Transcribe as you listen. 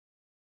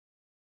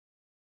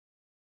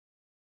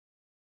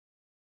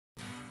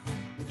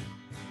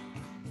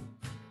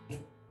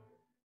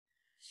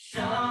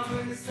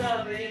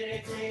सवेरे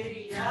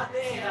तेरी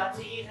यादें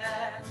आती है,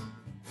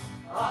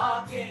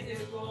 आके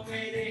दिल को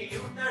मेरे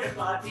यूं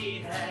तड़पाती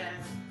है।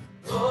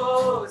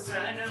 ओ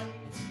सनम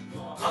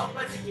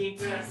मोहब्बत की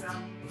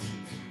कसम,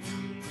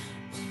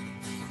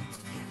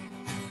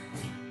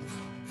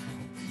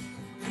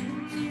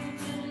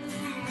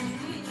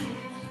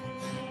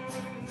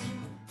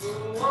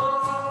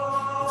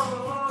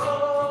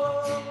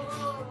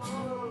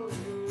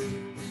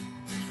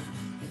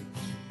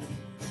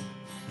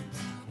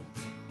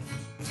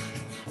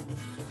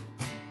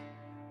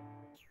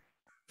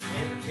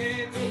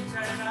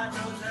 बिछड़ना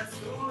तो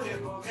दस्तूर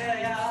हो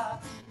गया,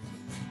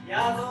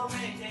 यादों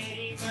में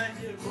तेरी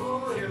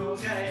मजबूर हो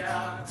गया।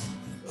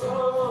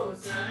 ओ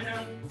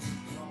सनम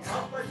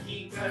मोहब्बत की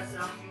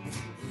कसम,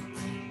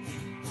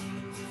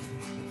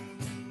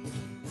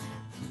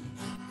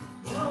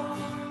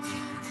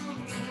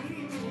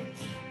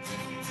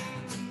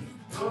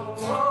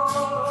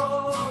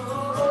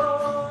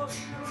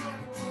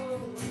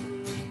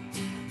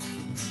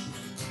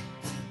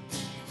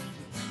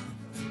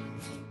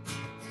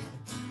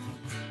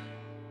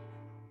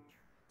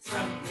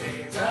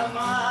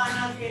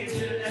 जमाना के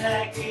दिल है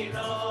कि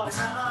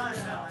रोना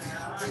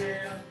जाना है,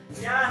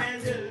 क्या है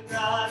दिल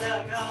का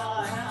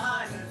लगाना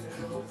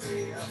नजरों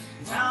से,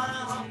 ना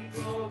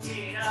हमको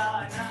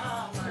गिराना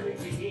मर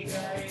भी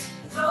गए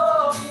तो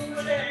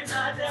भूले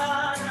न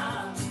जाना।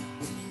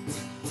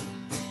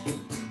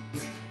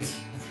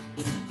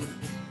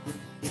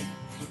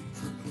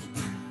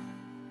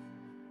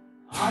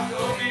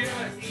 आंखों में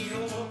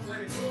हंसियों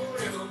पर दूर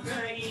हो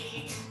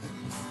गई,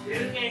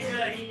 दिल के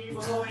करीब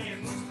हो ये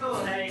मुझको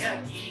है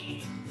यकीन।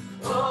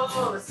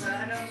 ओ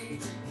सनम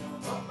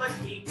मोहब्बत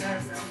की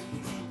कसम,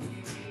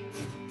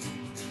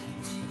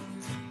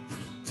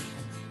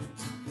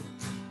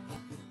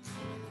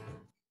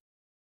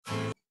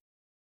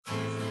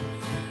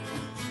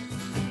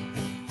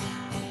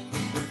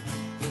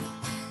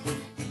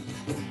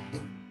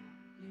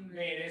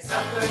 मेरे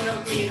सपनों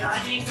की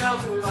रानी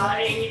कब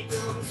आएगी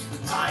तू,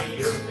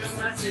 आई रुत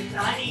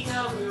मस्तानी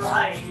कब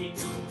आएगी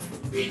तू,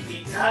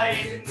 बीती जाए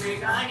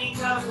जिंदगानी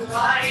कब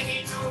आएगी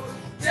तू,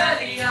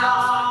 चलिया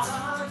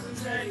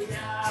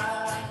चलिया।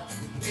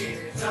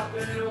 मेरे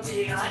सपनों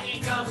की रानी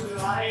कब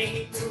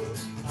आएगी तू,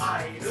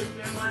 आई रुत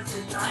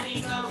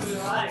मस्तानी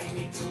कब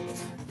आएगी तू,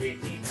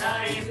 बीती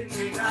जाए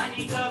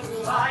जिंदगानी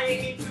कब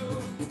आएगी तू,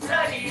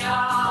 चलिया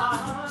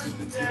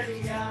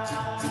चलिया।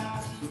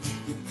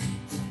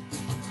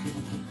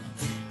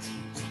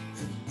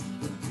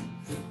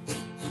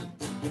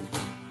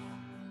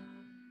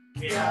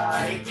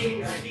 प्यार की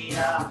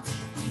गलिया,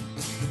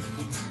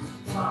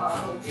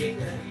 बाहों की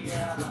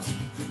गलिया,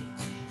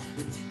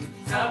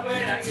 सब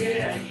रंग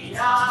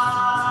रलिया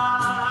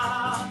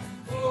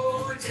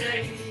पूछ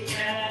रही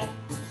है।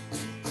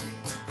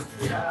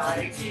 प्यार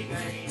की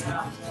गलिया,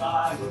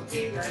 बाहों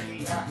की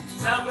गलिया,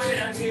 सब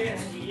रंग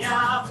रलिया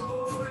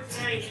पूछ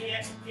रही है।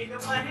 एक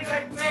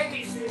पनघट में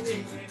किस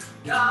दिन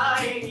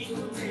गाएगी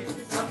तुम्हें,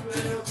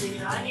 सपनों की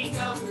रानी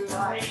कब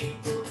आएगी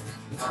तू,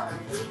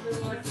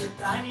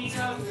 मस्तानी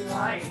कब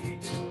आएगी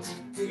तू,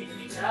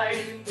 बीती जाए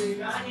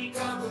जिंदगानी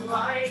कब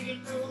आएगी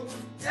तू,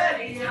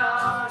 चलिया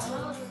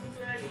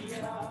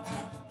चलिया।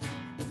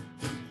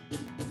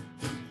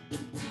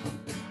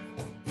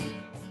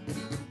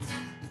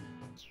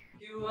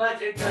 क्यों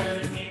आजकल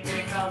नींद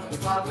कम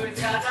ख्वाब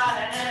ज्यादा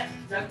है,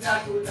 लगता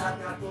खुदा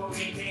का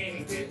कोई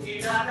नेक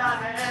इरादा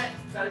है,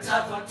 चलता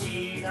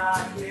फकीरा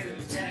दिल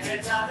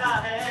शहजादा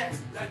है,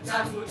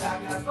 लगता खुदा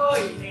का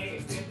कोई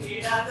नेक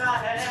इरादा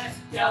है।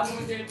 क्या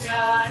मुझे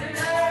प्यार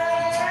है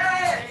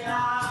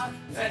या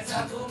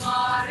ऐसा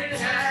कुमार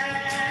है,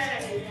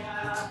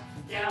 या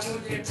क्या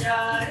मुझे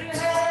प्यार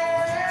है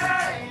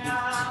या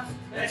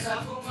ऐसा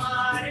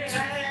कुमार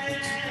है,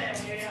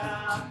 या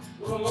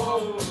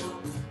ओ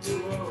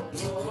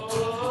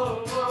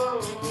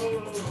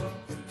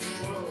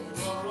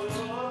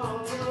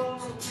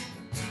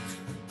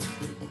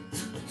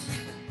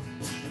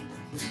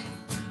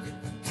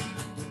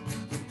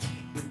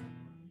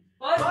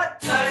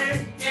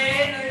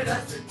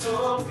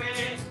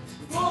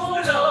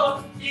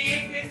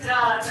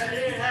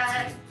है,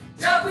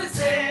 जब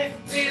से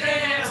मिले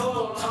हो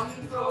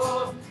हमको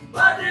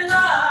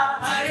बदला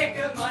हर एक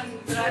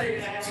मंजर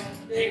है।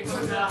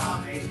 देखो जहाँ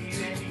में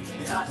धीरे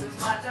धीरे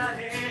आसमां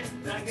चले,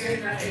 रंग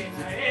नए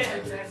नए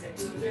जैसे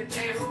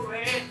गुजरते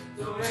हुए,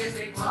 तो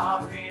ऐसे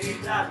ख्वाब मेरे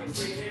जागे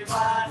तेरे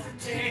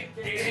वास्ते,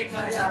 तेरे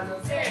ख्यालों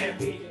से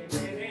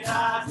बीते मेरे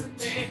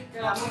रास्ते।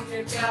 क्या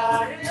मुझे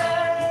प्यार है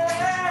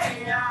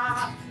या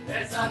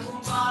ऐसा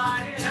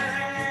कुमार है,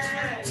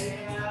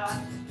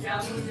 क्या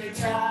मुझे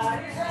प्यार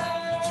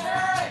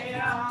है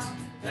या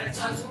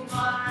ऐसा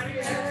कुमार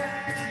है,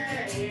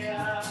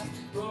 या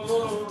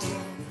ओ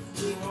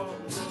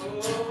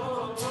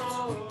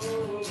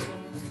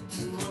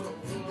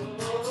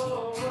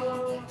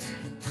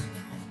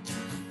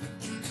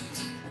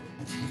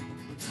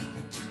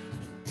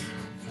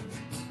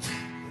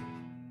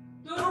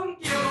तुम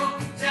क्यों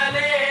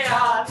चले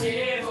आते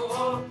हो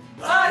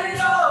हर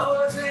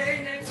रोज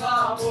इन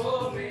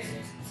ख्वाबों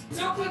में,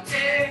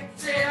 चुपके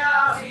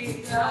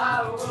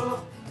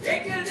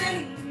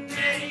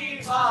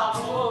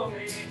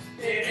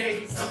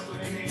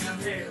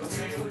अंधेरों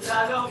में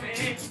उजालों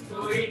में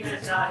कोई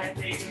नशा है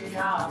तेरी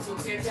आंखों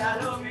के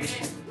प्यालों में,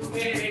 तू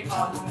मेरे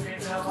ख्वाबों में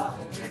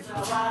दवाओं में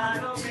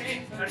सवालों में,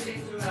 हर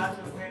दिन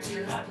रातों में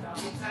मिलाता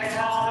हूँ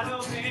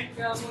ख्यालों में।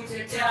 क्या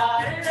मुझे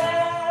प्यार है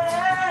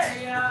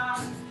या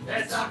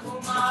ऐसा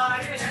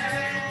कुमार है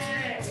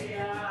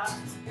या,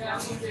 क्या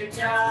मुझे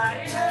प्यार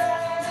है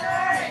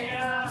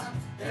या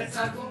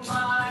ऐसा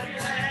कुमार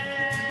है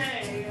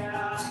या,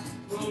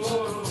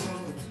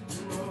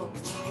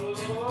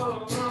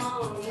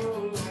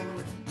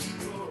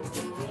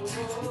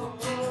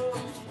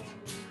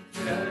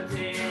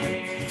 चलते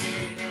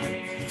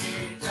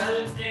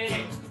चलते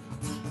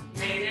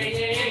मेरे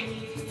ये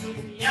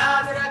गीत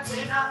याद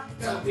रखना,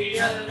 कभी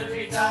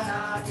अलविदा ना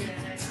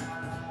कहना,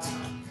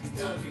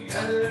 कभी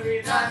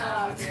अलविदा ना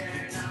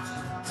कहना।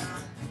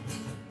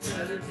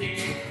 चलते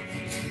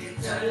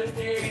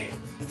चलते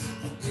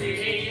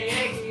मेरे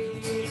ये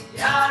गीत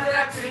याद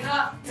रखना,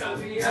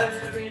 कभी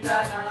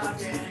अलविदा ना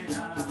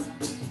कहना,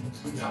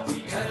 कभी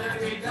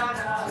अलविदा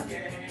ना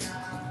कहना।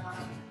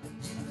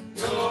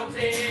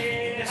 रोते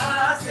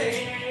हंसते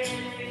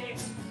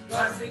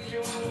बस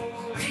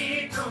यूं ही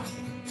तुम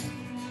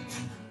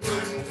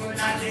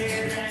गुनगुनाते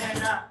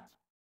रहना,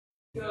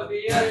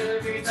 कभी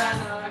अलविदा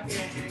ना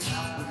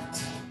कहना,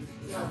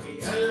 कभी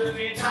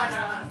अलविदा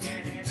ना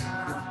कहना।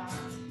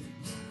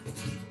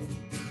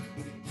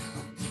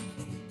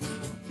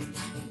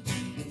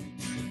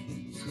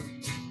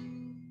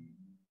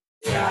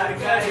 प्यार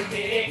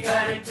करते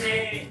करते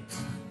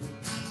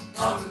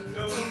हम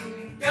तुम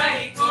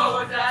कहीं खो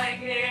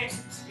जाएंगे,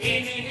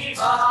 इन्हीं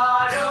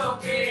बहारों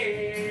के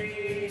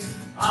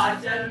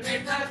आंचल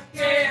में थक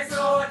के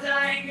सो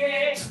जाएंगे।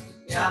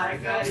 प्यार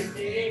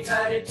करते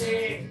करते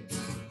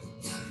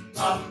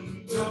हम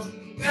तुम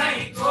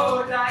कहीं खो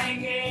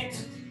जाएंगे,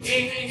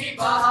 इन्हीं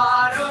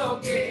बहारों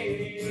के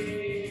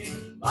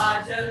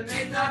आंचल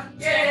में थक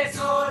के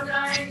सो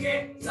जाएंगे।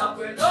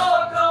 सपनों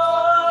को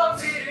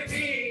फिर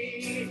भी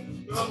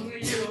तुम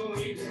यूं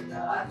ही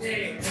जगाते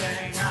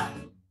रहना,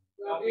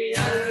 कभी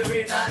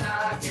अलविदा ना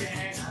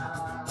कहना,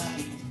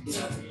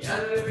 कभी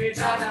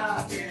अलविदा ना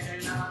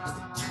कहना,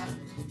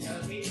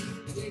 कभी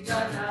अलविदा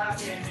ना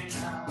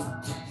कहना,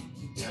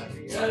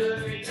 कभी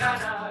अलविदा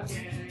ना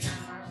कहना।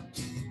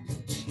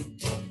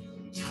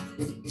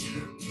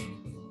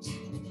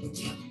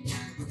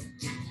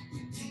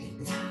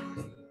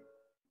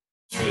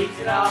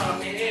 बिछड़ा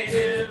मेरे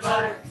दिल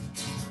पर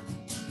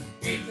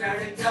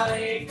बिछड़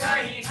जाए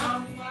कहीं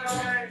हम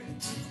मगर,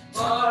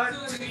 और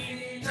दूरी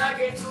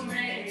लगे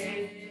तुम्हें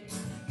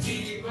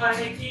जीवन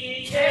की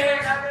ये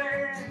डगर।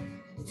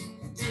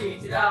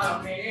 बिछड़ा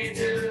मेरे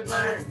दिल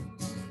पर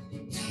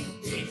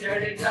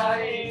बिछड़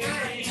जाए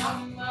कहीं हम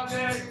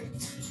मगर,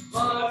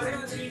 और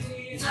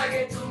दूरी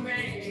लगे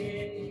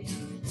तुम्हें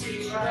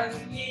जीवन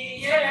की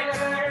ये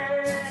डगर।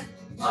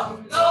 हम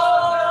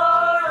लोग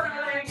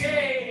रहेंगे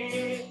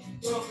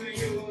तुम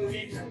यूं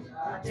ही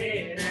जगाते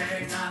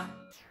रहना,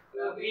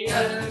 कभी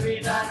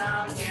अलविदा ना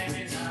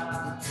कहना,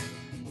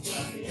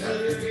 कभी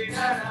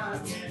अलविदा ना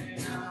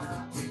कहना,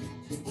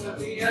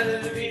 कभी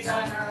अलविदा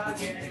ना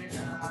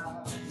कहना,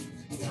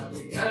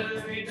 कभी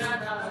अलविदा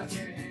ना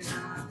कहना।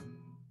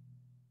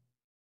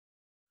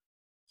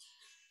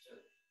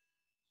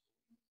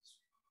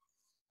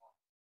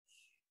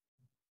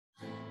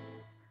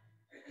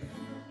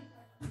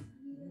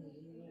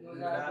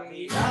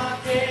 गुलाबी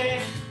आंखें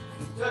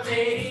जो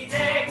तेरी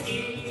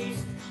देखी,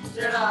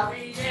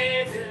 शराबी ये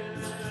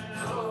दिल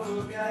हो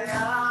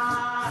गया।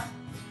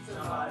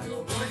 संभालो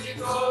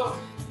मुझको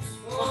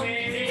ओ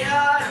मेरे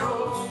यारो,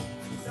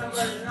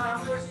 संभलना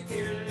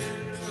मुश्किल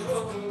हो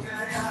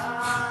गया।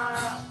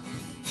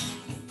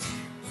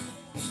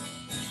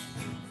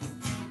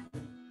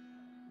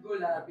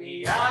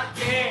 गुलाबी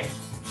आंखें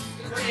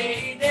जो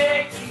तेरी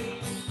देखी,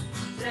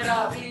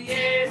 शराबी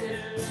ये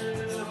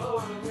दिल हो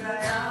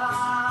गया।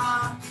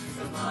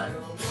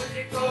 संभालो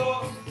मुझको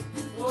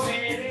ओ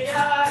मेरे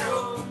यारो,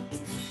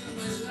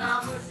 समझना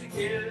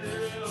मुश्किल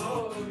हो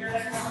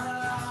गया।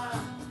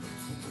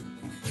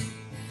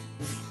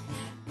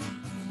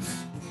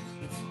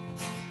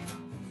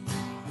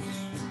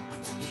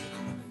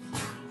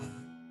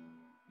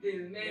 दिल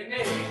में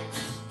मेरे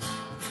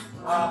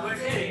ख्वाब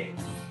तेरे,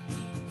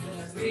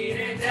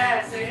 तस्वीरें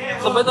जैसे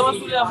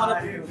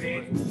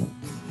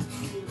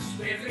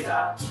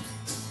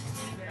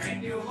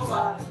थैंक यू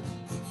मुबारक,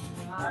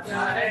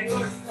 आता है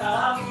गुस्सा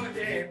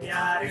मुझे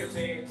प्यार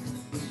पे।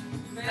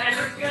 मैं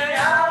लुट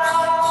गया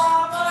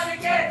मन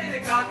के दिल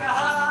का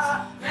कहा,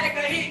 मैं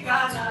कहीं का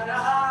ना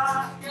रहा,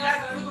 क्या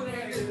करूँ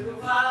रे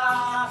दिलरुबा।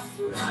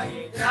 बुरा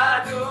ये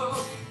जादू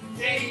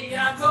तेरी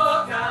आंखों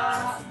का,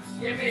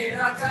 ये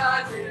मेरा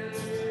कातिल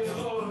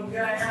हो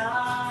गया।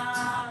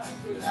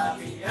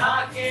 गुलाबी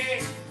आंखें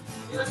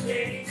जो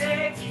तेरी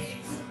देखी,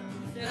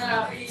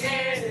 शराबी ये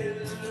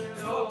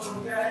दिल हो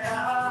गया।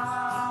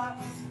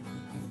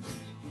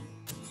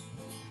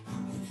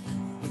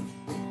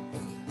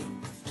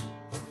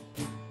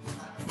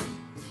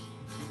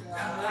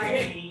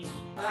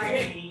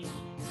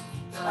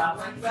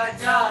 दामन का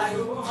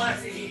जादू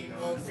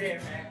हसीनों से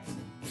मैं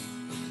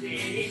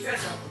तेरी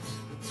कसम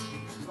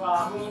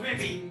ख्वाबों में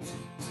भी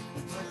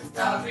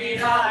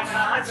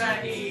मुस्ताफिराना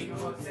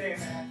ज़हीनों से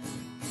मैं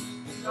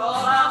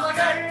दौड़ा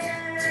मगर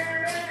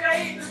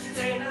गई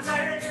तुझसे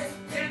नजर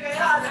गिर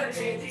गया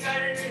दर्दे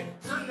जिगर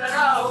सुन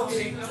रहा हो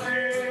बेखबर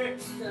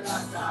जरा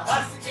सा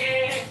हंस के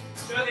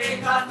जो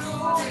देखा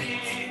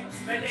तूने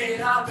मैं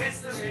तेरा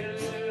बिस्मिल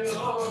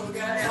हो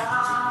गया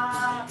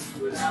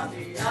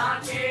गुलाबी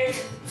आंखें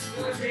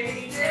तुझे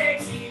ही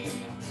देखी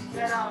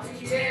जरा भी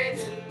ये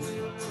दिल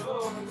हो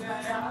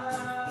गया.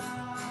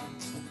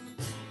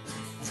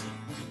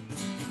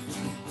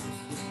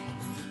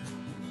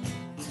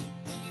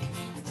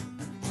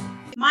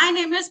 My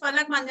name is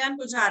Palak Manjan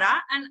Pujara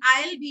and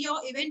I'll be your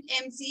event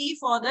MC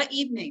for the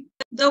evening.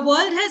 The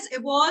world has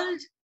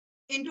evolved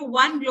into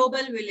one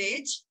global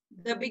village.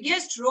 The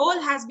biggest role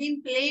has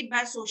been played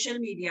by social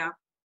media.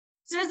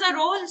 Since the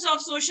roles of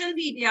social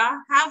media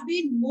have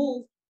been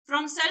moved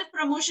from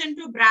self-promotion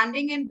to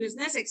branding and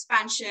business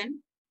expansion,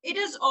 it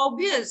is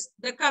obvious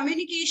the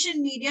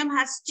communication medium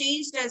has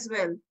changed as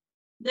well.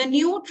 The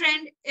new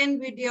trend in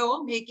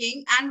video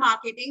making and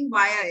marketing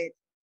via it.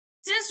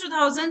 Since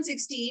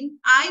 2016,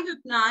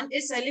 iVIPANAN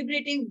is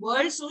celebrating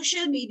World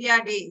Social Media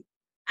Day.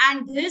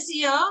 And this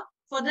year,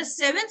 for the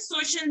 7th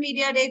Social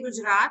Media Day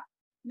Gujarat,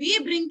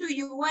 we bring to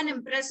you an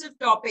impressive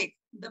topic,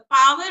 the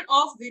power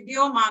of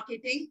video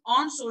marketing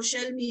on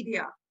social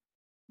media.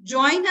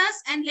 Join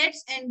us and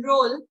let's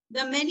enroll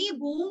the many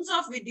boons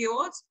of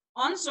videos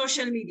on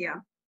social media.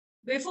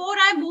 Before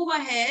I move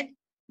ahead,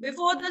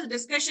 before the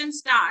discussion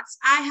starts,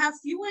 I have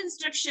few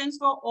instructions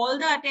for all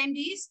the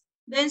attendees.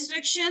 The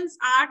instructions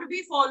are to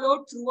be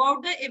followed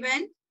throughout the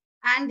event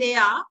and they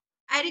are,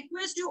 I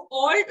request you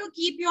all to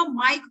keep your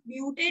mic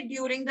muted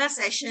during the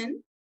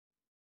session.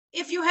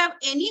 If you have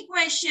any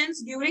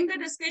questions during the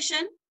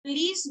discussion,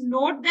 please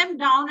note them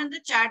down in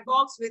the chat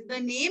box with the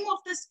name of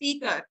the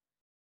speaker.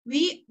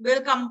 We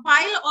will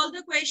compile all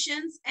the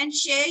questions and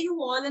share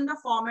you all in the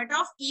format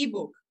of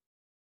ebook.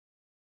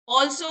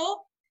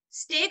 Also,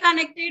 stay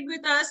connected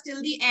with us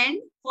till the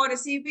end for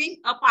receiving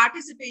a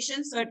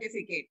participation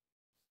certificate.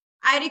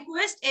 I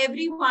request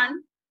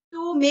everyone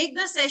to make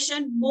the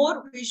session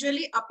more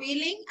visually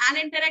appealing and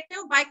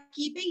interactive by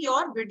keeping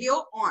your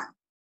video on.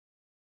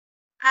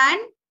 And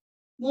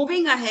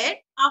moving ahead,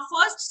 our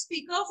first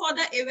speaker for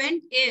the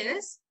event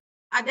is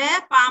Adair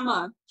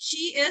Palmer.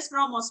 She is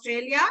from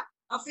Australia,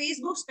 a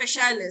Facebook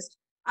specialist.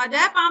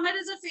 Adair Palmer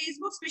is a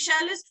Facebook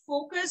specialist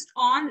focused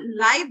on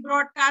live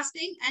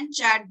broadcasting and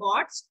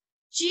chatbots.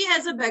 She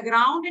has a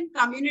background in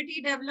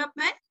community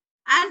development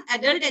and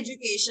adult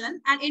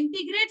education and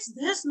integrates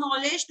this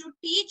knowledge to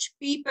teach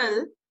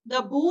people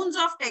the boons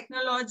of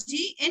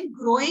technology in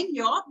growing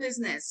your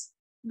business.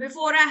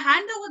 Before I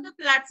hand over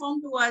the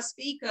platform to our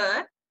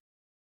speaker,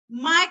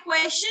 my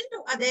question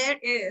to Adair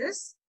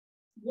is,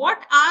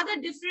 what are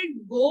the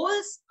different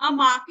goals a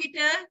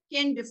marketer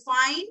can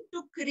define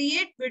to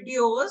create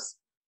videos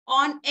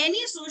on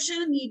any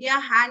social media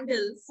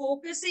handle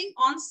focusing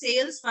on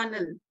sales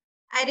funnel?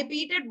 I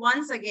repeat it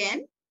once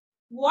again.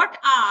 What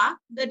are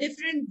the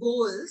different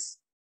goals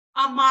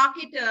a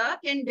marketer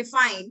can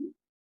define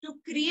to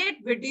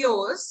create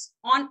videos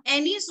on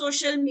any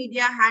social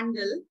media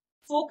handle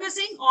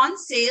focusing on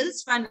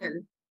sales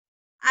funnel?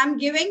 I'm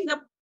giving the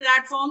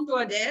platform to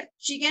Adair.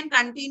 She can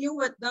continue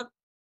with the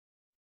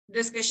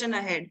discussion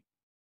ahead.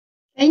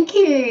 Thank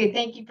you.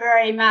 Thank you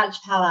very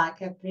much,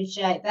 Palak. I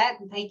appreciate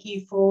that. And thank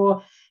you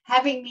for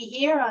having me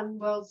here on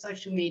World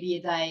Social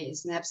Media Day.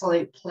 It's an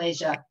absolute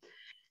pleasure.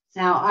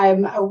 Now,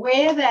 I'm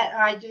aware that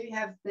I do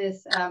have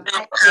this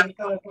accent,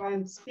 so if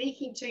I'm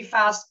speaking too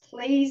fast,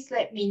 please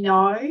let me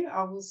know.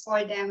 I will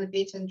slow down a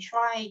bit and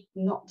try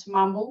not to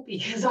mumble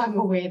because I'm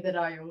aware that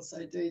I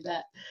also do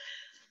that.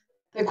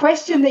 The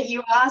question that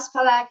you asked,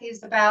 Palak,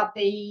 is about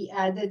the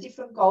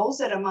different goals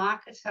that a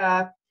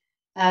marketer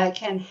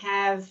can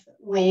have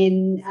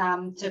when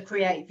to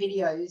create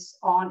videos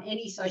on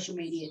any social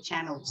media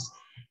channels.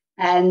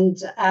 And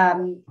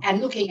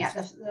looking at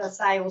the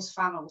sales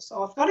funnel.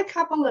 So I've got a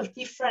couple of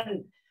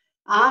different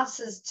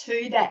answers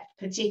to that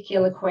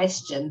particular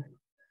question.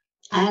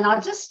 And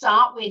I'll just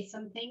start with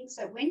some things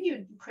that when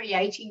you're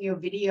creating your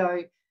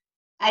video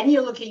and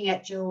you're looking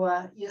at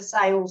your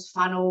sales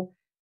funnel,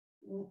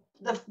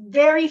 the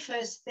very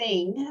first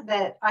thing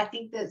that I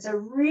think that's a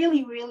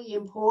really, really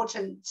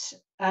important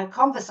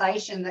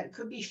conversation that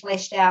could be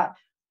fleshed out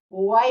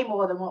way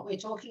more than what we're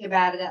talking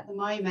about it at the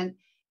moment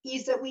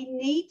is that we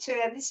need to,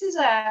 and this is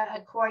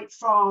a quote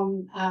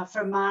from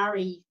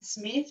Mari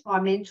Smith, my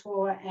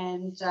mentor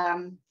and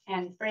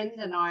friend,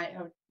 and I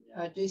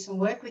do some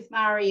work with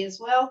Mari as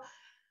well.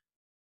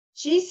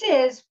 She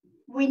says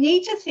we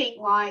need to think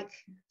like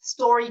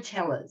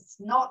storytellers,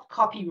 not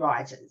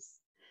copywriters.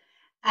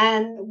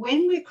 And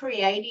when we're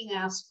creating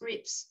our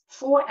scripts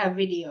for our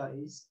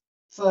videos,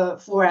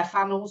 for our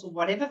funnels or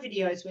whatever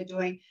videos we're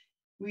doing,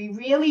 we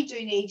really do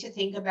need to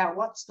think about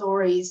what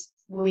stories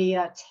we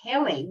are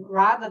telling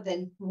rather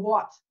than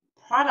what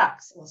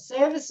products or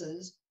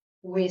services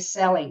we're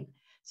selling.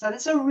 So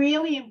that's a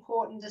really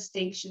important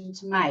distinction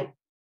to make.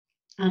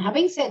 And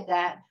having said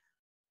that,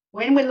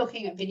 when we're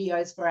looking at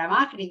videos for our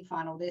marketing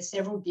funnel, there's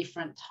several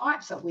different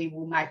types that we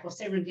will make, or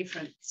several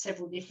different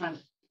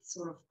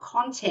sort of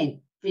content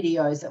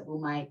videos that we'll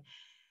make.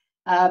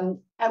 And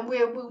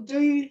we'll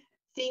do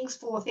things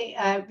for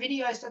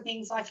videos for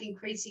things like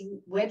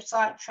increasing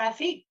website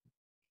traffic,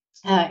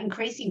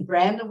 increasing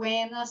brand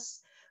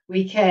awareness.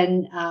 We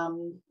can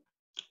do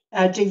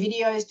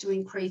videos to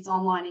increase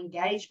online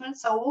engagement.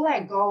 So all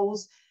our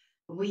goals,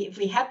 if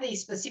we have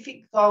these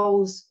specific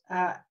goals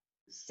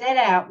set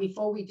out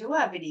before we do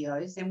our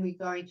videos, then we're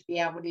going to be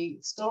able to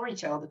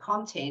storytell the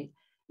content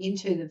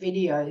into the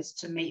videos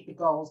to meet the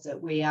goals that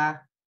we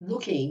are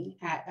looking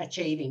at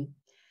achieving.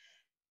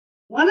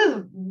 One of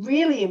the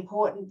really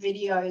important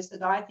videos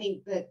that I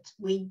think that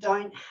we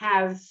don't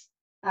have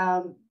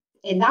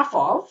enough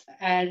of,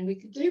 and we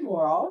could do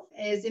more of,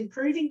 is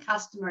improving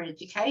customer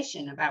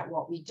education about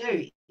what we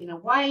do in a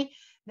way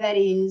that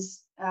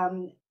is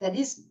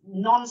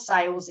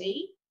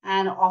non-salesy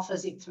and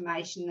offers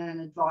information and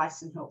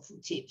advice and helpful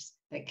tips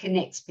that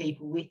connects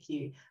people with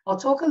you. I'll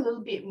talk a little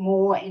bit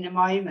more in a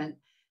moment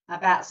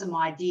about some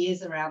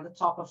ideas around the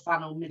top of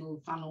funnel, middle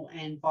of funnel,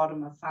 and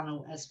bottom of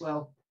funnel as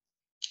well.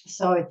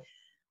 So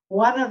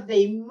one of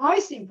the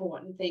most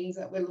important things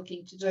that we're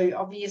looking to do,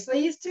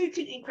 obviously, is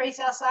to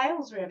increase our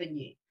sales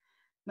revenue.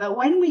 But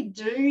when we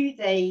do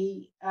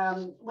these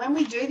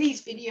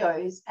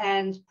videos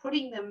and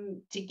putting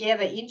them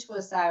together into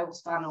a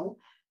sales funnel,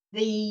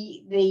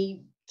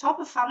 the top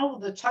of funnel,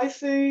 the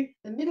tofu,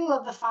 the middle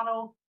of the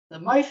funnel, the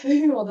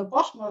mofu, or the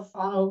bottom of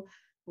funnel,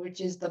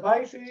 which is the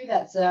mofu,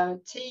 that's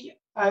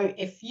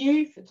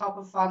TOFU for top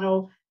of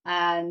funnel,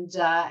 and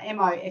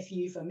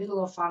MOFU for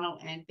middle of funnel,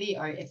 and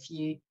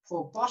BOFU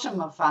for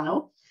bottom of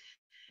funnel.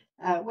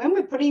 When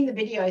we're putting the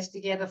videos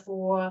together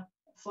for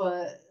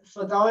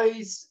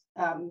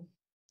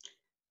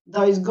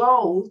those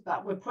goals,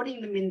 but we're putting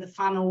them in the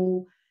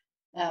funnel,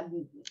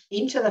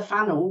 into the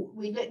funnel,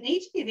 we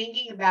need to be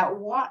thinking about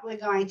what we're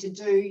going to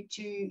do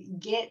to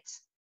get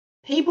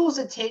people's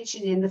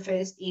attention in the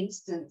first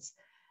instance.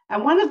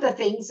 And one of the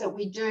things that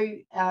we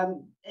do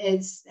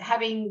is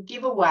having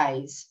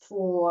giveaways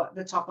for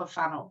the top of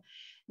funnel.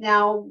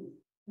 Now,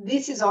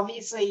 this is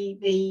obviously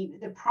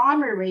the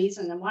primary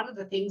reason, and one of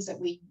the things that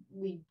we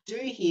do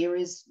here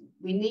is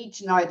we need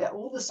to know that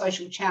all the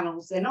social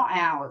channels, they're not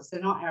ours, they're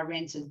not our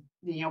rented,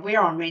 we're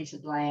on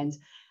rented land,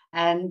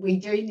 and we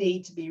do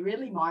need to be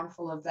really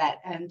mindful of that.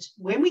 And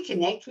when we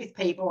connect with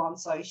people on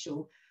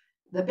social,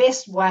 the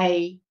best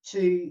way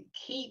to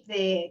keep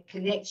their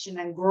connection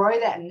and grow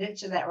that and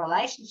nurture that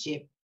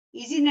relationship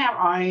is in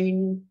our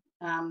own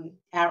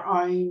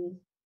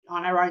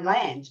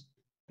land,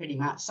 pretty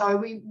much. So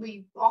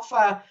we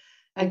offer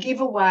a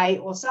giveaway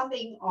or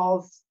something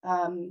of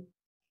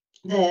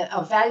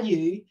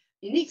value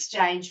in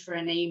exchange for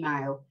an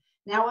email.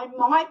 Now, it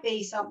might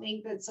be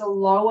something that's a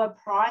lower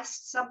price,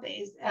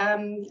 something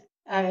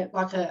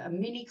like a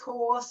mini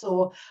course,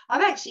 or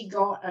I've actually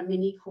got a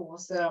mini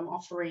course that I'm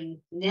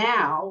offering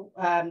now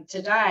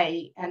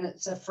today, and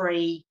it's a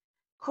free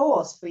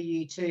course for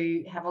you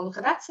to have a look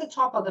at. That's the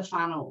top of the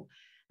funnel,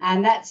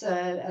 and that's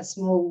a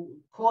small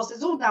course.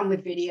 It's all done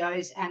with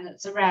videos, and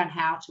it's around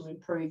how to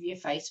improve your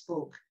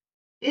Facebook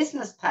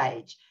business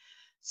page.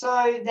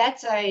 So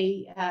that's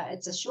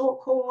it's a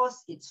short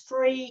course, it's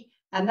free,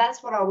 and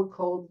that's what I would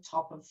call the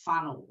top of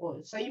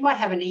funnel. So you might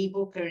have an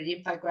ebook or an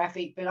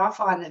infographic, but I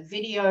find that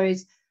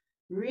videos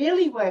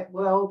really work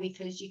well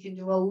because you can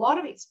do a lot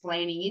of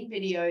explaining in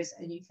videos,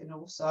 and you can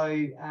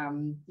also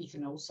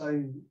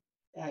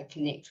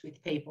connect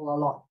with people a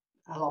lot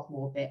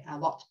more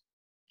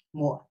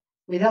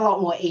with a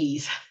lot more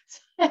ease.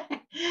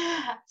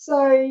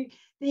 So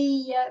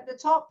the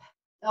top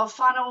of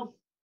funnel.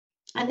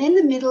 And then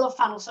the middle of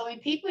funnel. So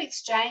when people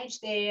exchange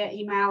their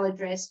email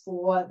address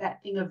for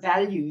that thing of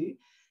value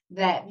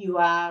that you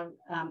are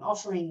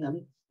offering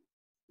them,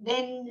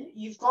 then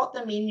you've got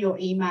them in your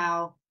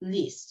email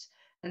list.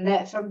 And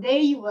that from there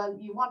you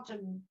want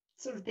to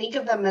sort of think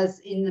of them as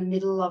in the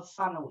middle of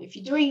funnel. If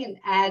you're doing an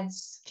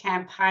ads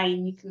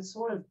campaign, you can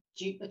sort of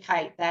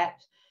duplicate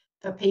that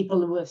for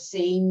people who have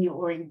seen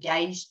or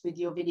engaged with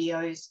your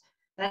videos.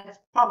 That's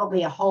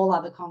probably a whole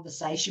other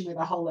conversation with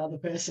a whole other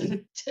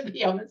person, to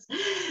be honest.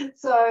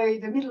 So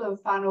the middle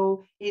of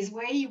funnel is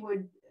where you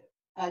would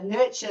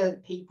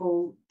nurture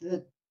people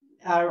that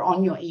are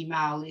on your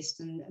email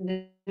list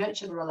and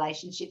nurture the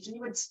relationships, and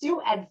you would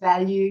still add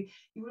value.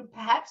 You would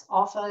perhaps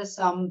offer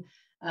some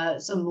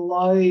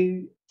low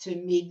to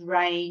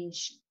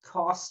mid-range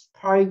cost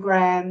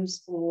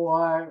programs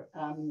or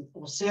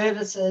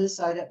services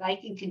so that they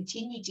can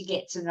continue to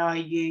get to know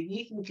you.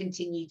 You can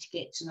continue to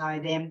get to know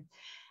them.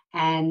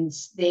 And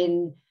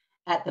then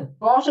at the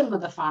bottom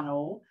of the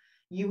funnel,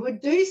 you would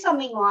do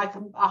something like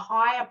a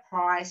higher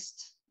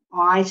priced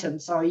item.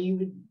 So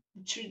you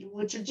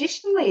would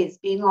traditionally, it's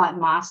been like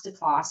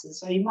masterclasses.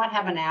 So you might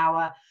have an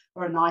hour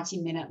or a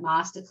 90-minute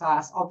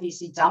masterclass,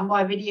 obviously done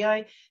by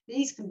video.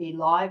 These can be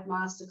live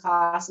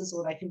masterclasses,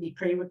 or they can be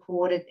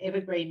pre-recorded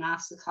evergreen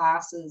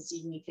masterclasses.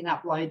 You can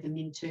upload them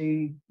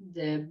into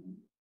the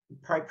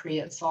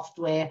appropriate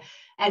software,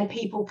 and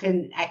people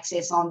can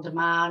access on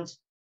demand,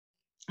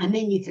 and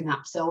then you can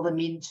upsell them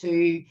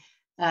into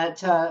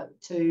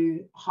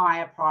to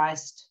higher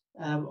priced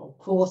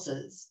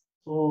courses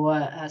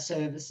or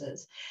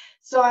services.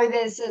 So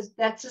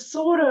that's a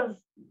sort of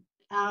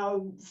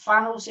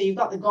funnel. So you've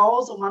got the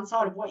goals on one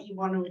side of what you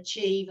want to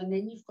achieve, and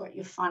then you've got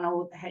your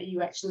funnel, how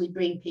you actually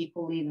bring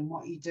people in and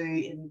what you do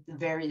in the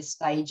various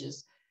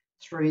stages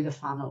through the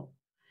funnel.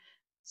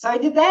 So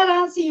did that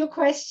answer your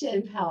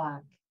question,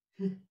 Palak?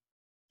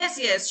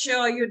 Yes,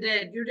 sure, you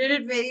did. You did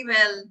it very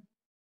well.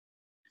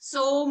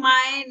 So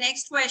my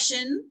next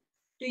question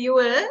to you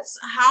is,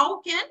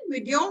 how can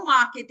video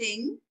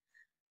marketing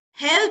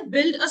help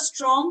build a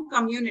strong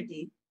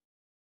community?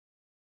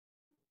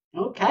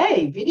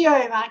 Okay,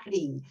 video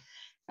marketing.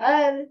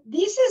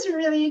 This is a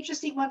really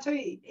interesting one too.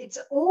 It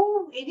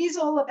is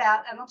all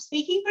about, and I'm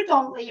speaking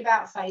predominantly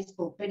about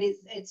Facebook, but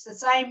it's the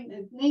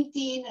same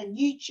LinkedIn and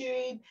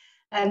YouTube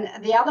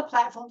and the other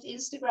platforms,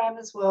 Instagram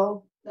as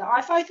well.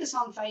 I focus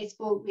on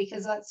Facebook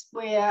because that's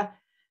where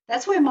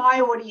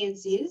my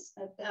audience is.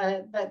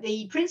 But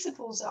the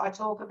principles that I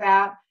talk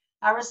about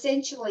are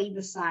essentially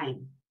the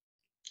same.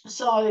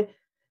 So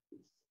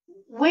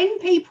when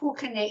people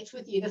connect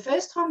with you, the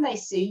first time they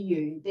see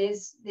you,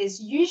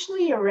 there's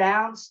usually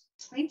around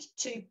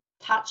 22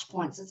 touch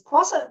points. It's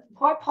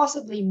quite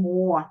possibly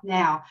more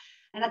now.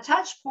 And a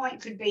touch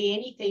point could be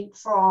anything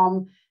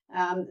from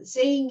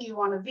seeing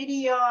you on a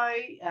video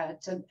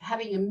to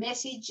having a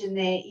message in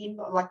their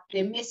inbox, like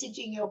they're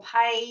messaging your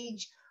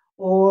page,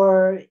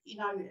 or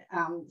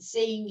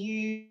seeing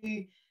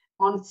you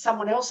on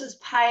someone else's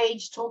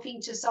page,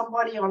 talking to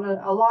somebody on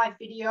a live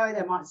video.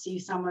 They might see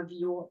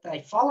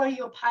they follow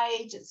your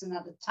page. It's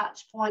another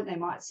touch point. They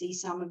might see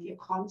some of your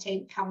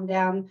content come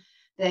down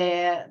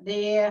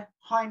their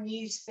home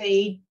news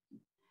feed.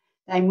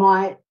 They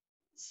might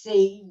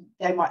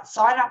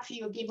sign up for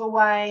your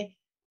giveaway.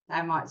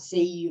 They'll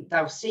see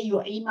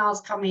your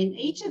emails come in.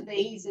 Each of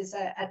these is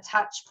a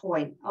touch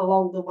point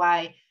along the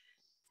way.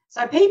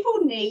 So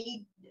people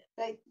need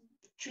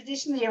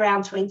traditionally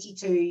around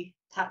 22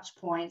 touch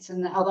points,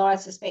 and although I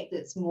suspect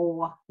it's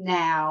more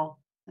now,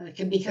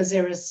 because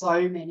there are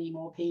so many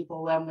more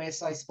people and we're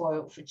so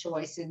spoiled for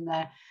choice in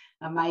the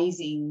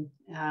amazing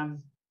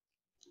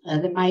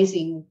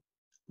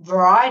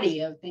variety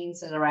of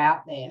things that are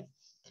out there.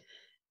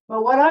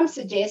 But what I'm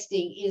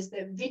suggesting is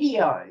that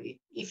video,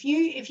 if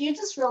you're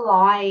just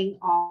relying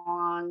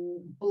on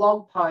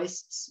blog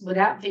posts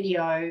without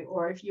video,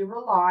 or if you're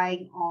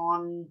relying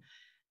on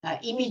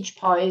image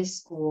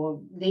posts or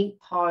link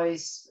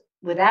posts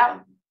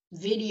without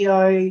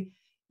video,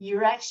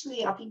 you're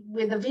actually, I think,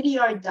 where the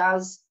video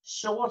does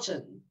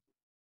shorten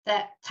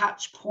that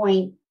touch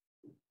point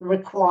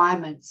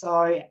requirement.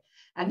 So,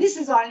 and this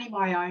is only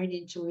my own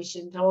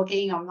intuition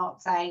talking. I'm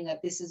not saying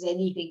that this is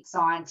anything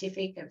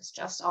scientific. It's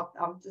just,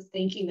 I'm just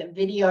thinking that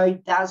video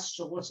does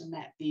shorten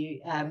that view,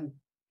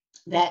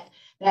 that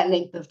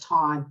length of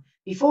time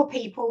before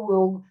people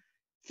will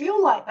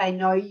feel like they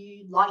know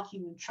you, like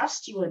you, and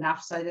trust you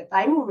enough so that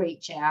they will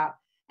reach out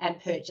and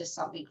purchase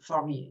something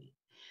from you.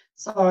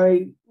 So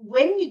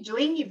when you're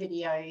doing your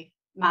video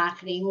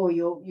marketing or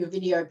your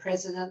video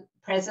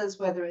presence,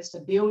 whether it's to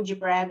build your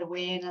brand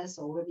awareness,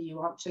 or whether you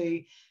want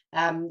to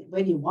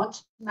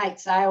make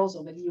sales,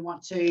 or whether you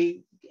want to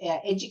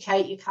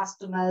educate your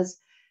customers,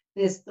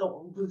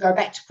 we'll go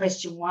back to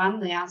question one,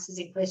 the answers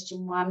in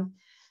question one.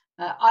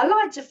 I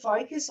like to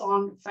focus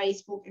on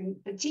Facebook, and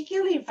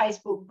particularly in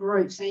Facebook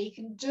groups. Now you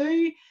can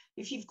do,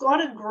 if you've got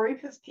a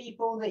group of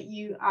people that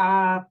you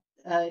are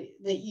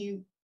that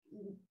you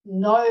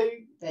know,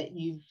 that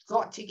you've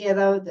got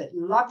together, that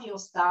love your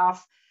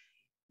stuff,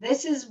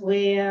 this is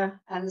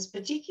where, and it's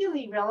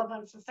particularly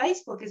relevant for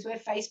Facebook, is where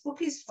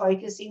Facebook is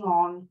focusing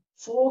on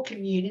for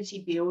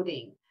community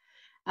building.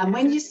 And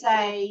when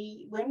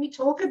we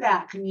talk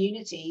about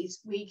communities,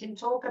 we can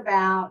talk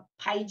about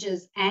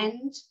pages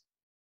and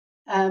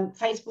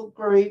Facebook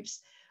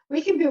groups.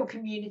 We can build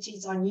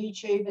communities on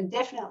YouTube and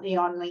definitely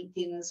on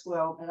LinkedIn as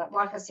well. But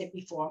like I said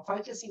before, I'm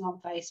focusing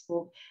on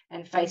Facebook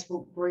and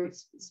Facebook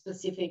groups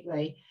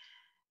specifically.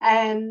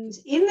 And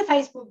in the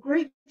Facebook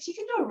groups, you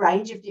can do a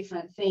range of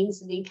different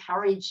things and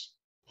encourage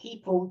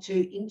people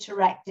to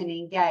interact and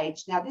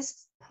engage. Now, this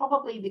is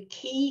probably the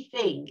key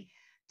thing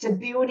to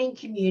building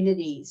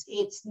communities.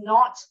 It's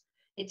not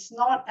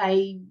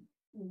a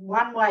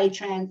one-way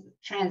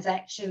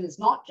transaction. It's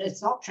not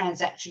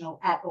transactional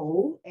at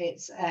all.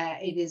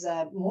 It is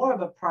more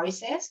of a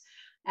process,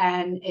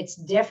 and it's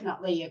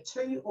definitely a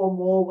two or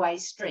more way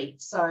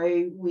street.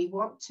 So we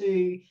want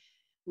to,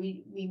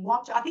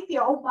 I think the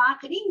old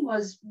marketing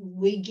was,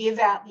 we give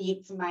out the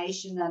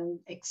information and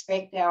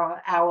expect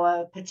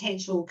our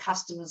potential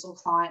customers or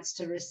clients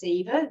to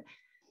receive it.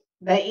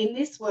 But in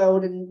this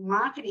world, and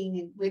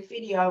marketing with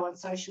video on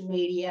social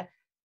media,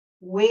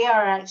 we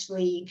are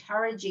actually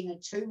encouraging a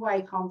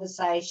two-way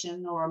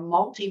conversation or a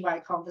multi-way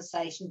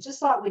conversation,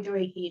 just like we're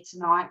doing here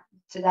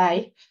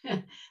today,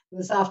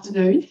 this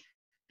afternoon.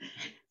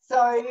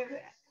 So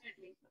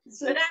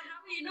But I have,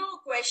 a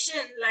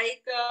question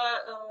like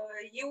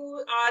you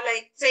are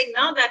like saying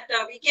now that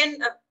we can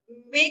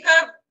make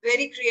a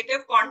very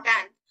creative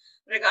content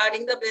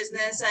regarding the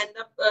business and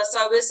the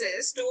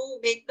services to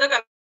make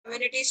the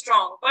community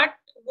strong. But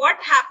what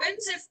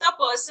happens if the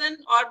person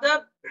or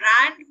the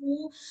brand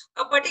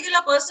a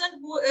particular person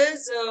who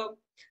is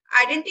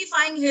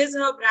identifying his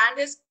or her brand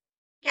is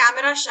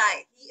camera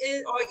shy?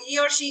 He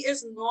or she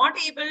is not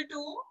able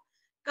to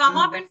come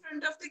up in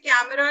front of the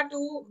camera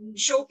to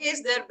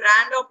showcase their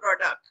brand or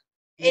product.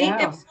 Any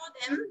tips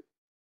for them?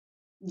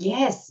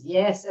 Yes,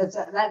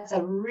 that's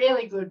a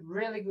really good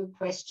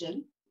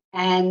question,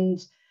 and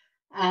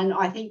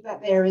I think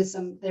that there is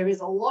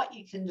a lot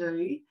you can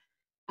do.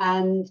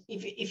 And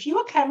if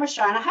you're camera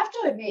shy, and I have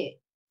to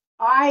admit,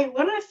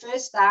 when I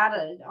first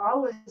started, I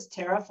was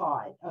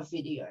terrified of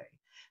video.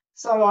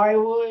 So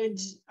I'll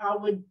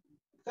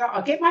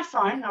get my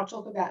phone. I'll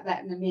talk about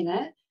that in a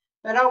minute.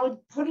 But I would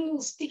put a little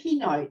sticky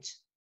note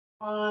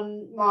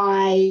on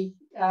my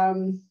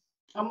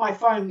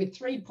phone with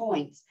 3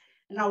 points,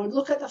 and I would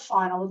look at the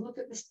phone. I would look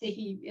at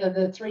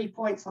the 3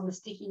 points on the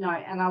sticky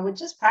note, and I would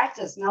just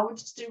practice. And I would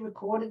just do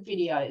recorded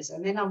videos,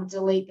 and then I would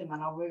delete them,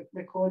 and I would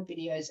record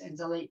videos and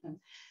delete them.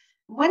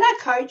 When I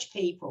coach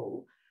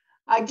people,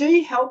 I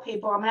do help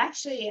people. I'm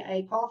actually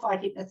a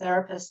qualified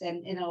hypnotherapist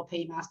and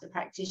NLP master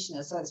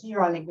practitioner, so it's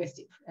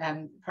neuro-linguistic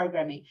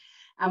programming.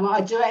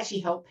 I do actually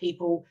help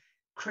people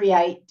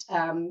create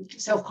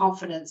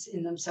self-confidence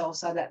in themselves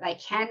so that they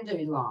can do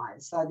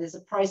live. So there's a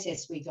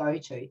process we go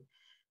to.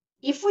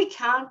 If we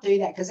can't do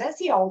that, because that's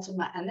the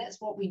ultimate, and that's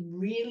what we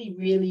really,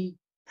 really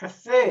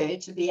prefer,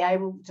 to be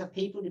able to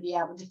people to be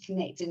able to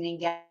connect and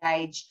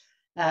engage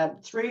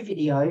through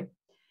video.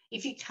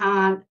 If you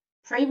can't,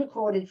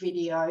 pre-recorded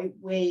video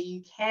where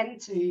you can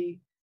do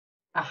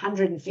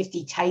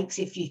 150 takes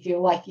if you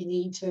feel like you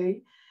need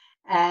to.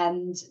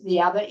 And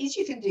the other is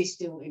you can do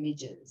still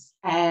images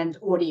and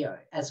audio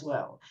as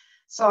well.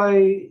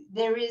 So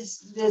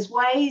there's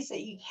ways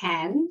that you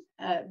can,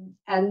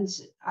 and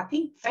I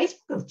think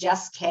Facebook have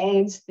just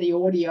canned the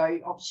audio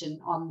option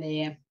on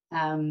their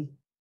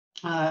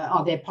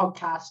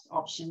podcast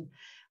option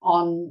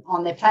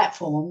on their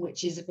platform,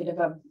 which is a bit of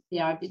a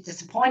bit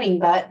disappointing,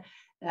 but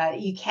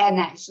you can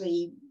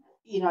actually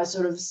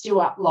sort of still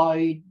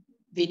upload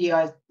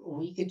videos,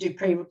 or you could do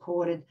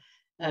pre-recorded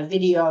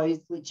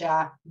videos which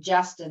are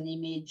just an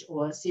image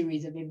or a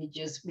series of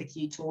images with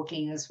you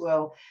talking as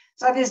well.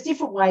 So there's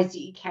different ways that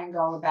you can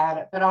go about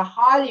it, but I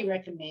highly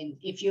recommend,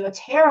 if you're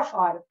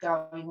terrified of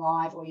going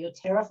live or you're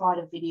terrified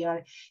of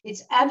video,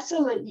 it's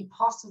absolutely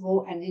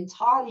possible and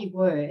entirely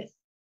worth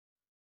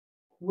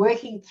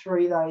working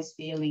through those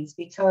feelings,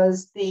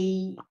 because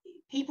the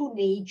people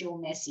need your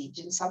message.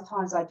 And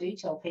sometimes I do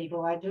tell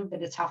people, I do a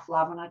bit of tough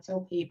love, and I tell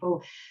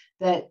people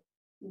that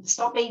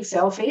stop being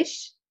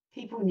selfish.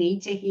 People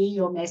need to hear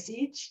your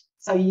message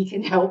so you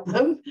can help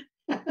them.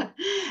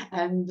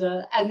 and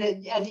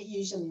it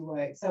usually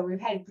works. So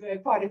we've had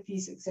quite a few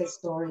success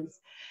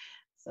stories.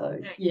 So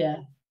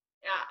yeah.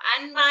 Yeah,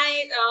 and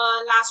my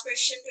last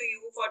question to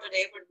you for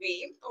today would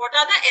be, what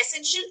are the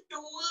essential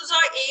tools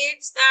or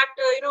aids that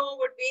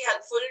would be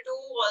helpful to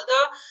all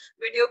the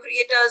video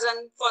creators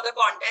and for the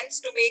contents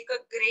to make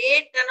a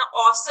great and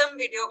awesome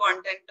video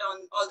content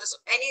on all this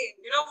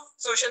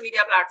social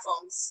media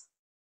platforms?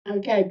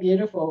 Okay,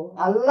 beautiful.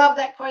 I love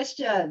that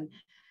question.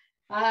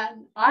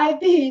 I've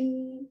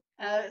been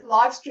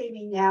live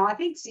streaming now, I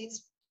think,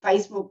 since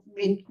Facebook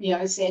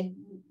said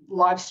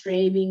live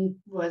streaming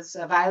was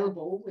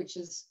available, which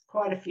is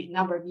quite a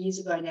number of years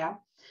ago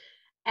now.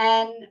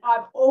 And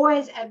I've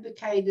always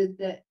advocated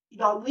that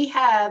we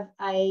have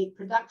a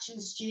production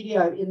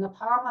studio in the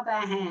palm of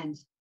our hand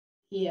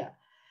here,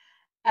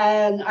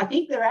 and I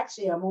think there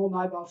actually are more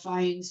mobile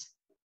phones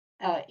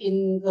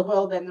in the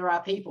world than there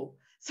are people.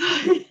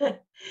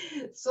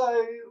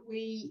 So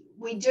we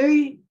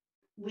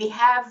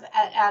have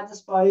at our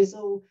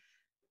disposal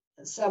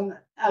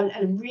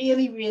a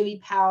really, really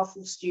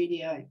powerful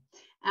studio.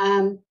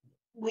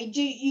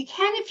 You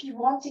can, if you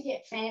want to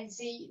get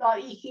fancy,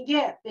 like you can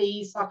get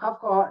these, like I've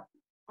got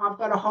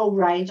a whole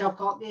range. I've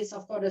got a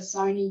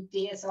Sony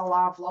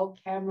DSLR vlog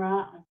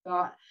camera. I've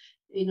got,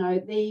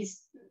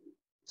 these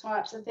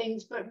types of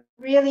things. But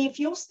really, if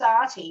you're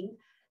starting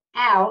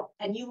out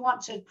and you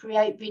want to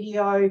create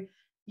video,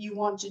 you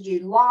want to do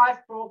live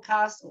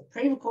broadcast or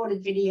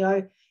pre-recorded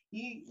video,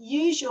 you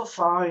use your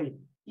phone.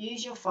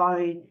 Use your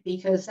phone,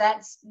 because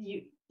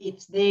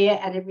it's there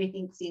and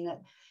everything's in it.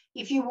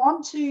 If you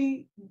want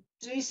to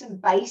do some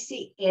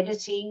basic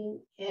editing,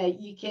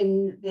 you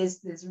can.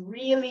 There's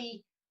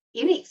really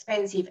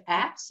inexpensive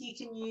apps you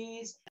can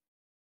use.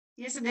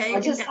 Yes,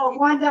 I'll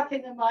wind up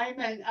in a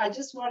moment. I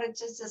just wanted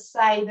to just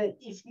say that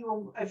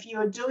if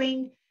you're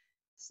doing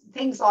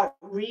things like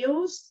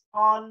Reels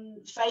on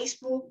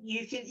Facebook,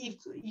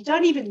 you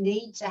don't even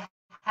need to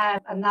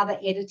have another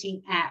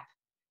editing app.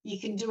 You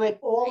can do it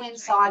all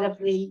inside of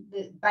the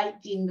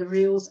baked in the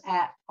Reels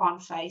app on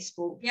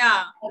Facebook,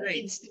 right.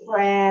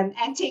 Instagram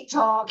and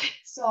TikTok.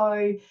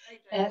 So,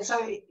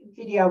 so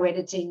video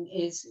editing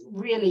is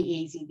really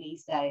easy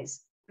these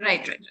days.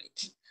 Right, right,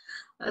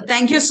 right.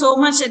 Thank you so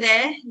much,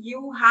 Adair.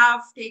 You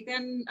have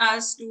taken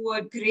us to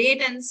a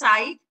great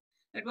insight.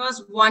 It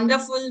was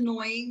wonderful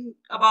knowing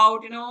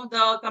about,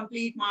 the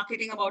complete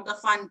marketing, about the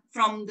fun,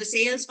 from the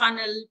sales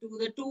funnel to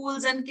the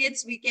tools and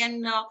kits we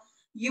can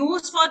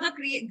use for the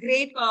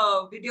great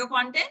video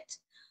content.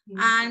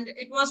 And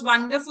it was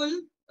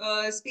wonderful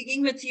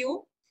speaking with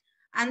you.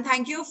 And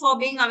thank you for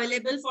being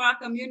available for our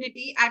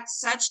community at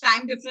such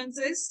time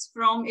differences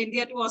from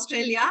India to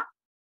Australia.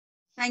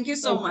 Thank you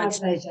so much.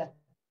 My pleasure.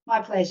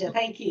 My pleasure.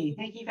 Thank you.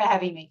 Thank you for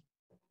having me.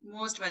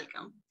 Most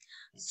welcome.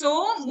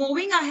 So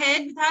moving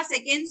ahead with our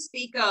second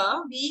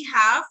speaker, we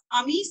have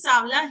Ami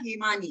Savla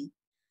Hemani.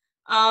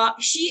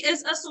 She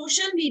is a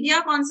social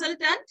media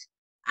consultant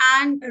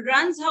and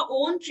runs her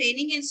own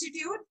training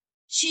institute.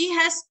 She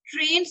has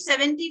trained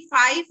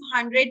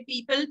 7,500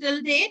 people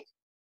till date,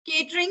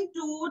 catering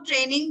to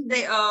training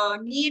the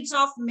needs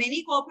of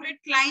many corporate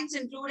clients,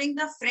 including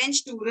the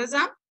French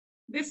tourism.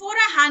 Before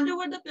I hand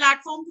over the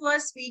platform to our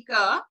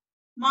speaker,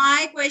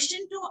 my question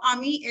to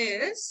Ami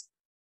is,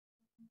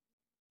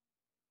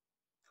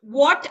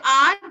 what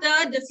are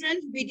the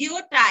different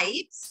video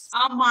types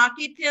a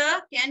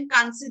marketer can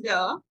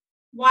consider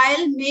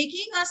while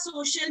making a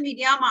social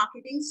media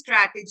marketing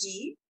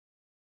strategy?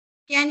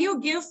 Can you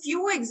give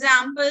few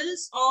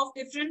examples of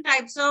different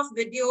types of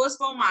videos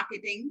for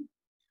marketing?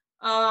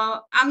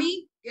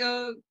 Ami,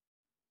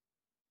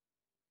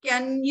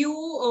 can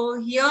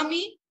you hear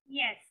me?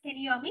 Yes, can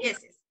you hear me? Yes,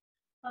 yes.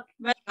 Okay.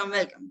 Welcome,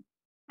 welcome.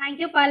 Thank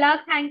you,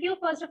 Palak. Thank you,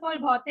 first of all,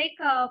 Bhautik,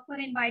 for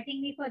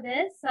inviting me for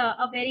this.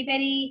 A very,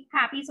 very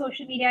happy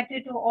social media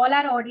to all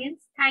our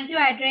audience. Thank you,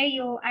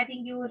 Adre. I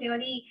think you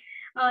really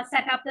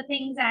set up the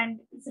things, and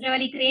it's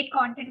really great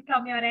content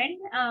from your end.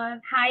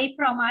 Hi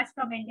from us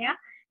from India,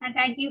 and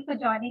thank you for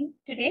joining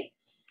today.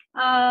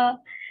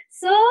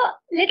 So,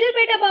 little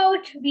bit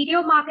about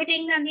video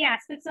marketing and the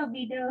aspects of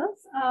videos.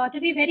 To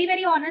be very,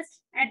 very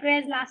honest,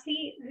 Adre has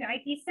lastly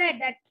rightly said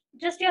that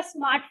just your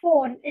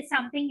smartphone is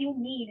something you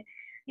need.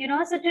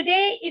 So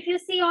today, if you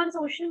see on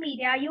social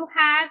media, you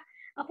have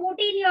a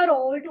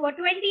 14-year-old to a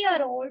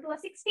 20-year-old to a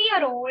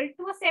 60-year-old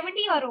to a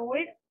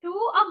 70-year-old to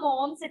a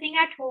mom sitting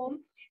at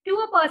home to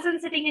a person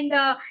sitting in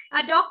a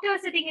doctor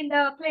sitting in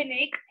the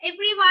clinic.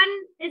 Everyone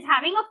is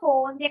having a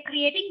phone. They're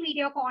creating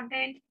video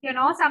content,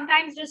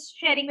 sometimes just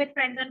sharing with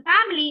friends and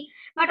family,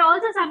 but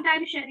also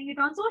sometimes sharing it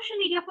on social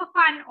media for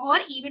fun or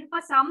even for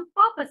some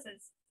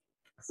purposes.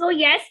 So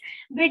yes,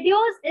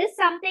 videos is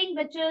something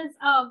which is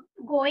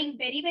going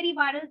very, very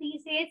viral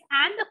these days,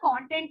 and the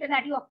content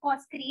that you of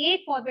course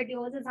create for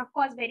videos is of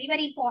course very,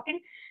 very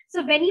important.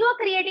 So when you are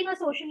creating a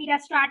social media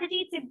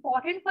strategy, it's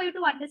important for you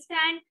to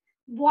understand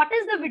what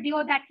is the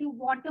video that you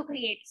want to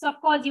create. So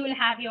of course you will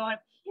have your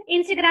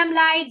Instagram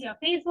lives, your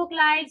Facebook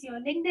lives, your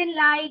LinkedIn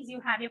lives, you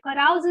have your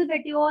carousel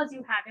videos,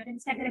 you have your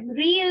Instagram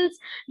reels,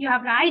 you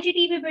have your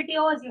IGTV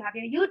videos, you have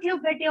your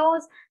YouTube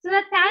videos. So there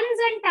are tons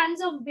and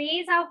tons of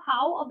ways of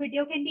how a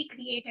video can be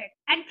created.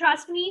 And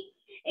trust me,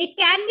 it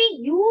can be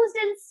used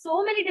in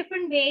so many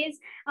different ways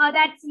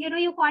that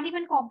you can't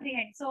even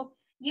comprehend. So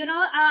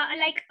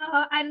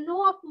I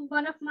know of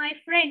one of my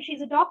friends,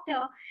 she's a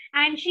doctor,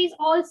 and she's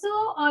also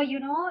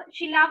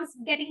she loves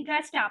getting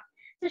dressed up.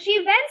 So she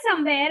went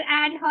somewhere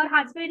and her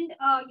husband,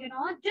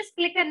 just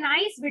clicked a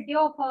nice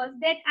video of hers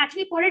that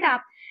actually put it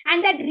up,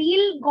 and that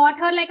reel got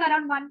her like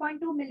around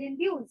 1.2 million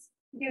views.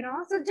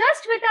 So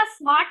just with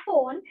a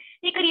smartphone,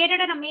 they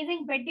created an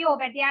amazing video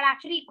where they are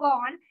actually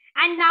gone,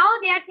 and now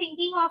they are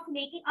thinking of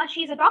making.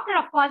 She's a doctor,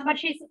 of course, but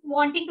she's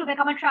wanting to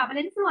become a travel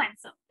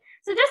influencer.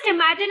 So just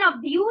imagine a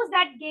views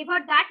that gave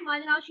her that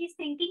much. Now she's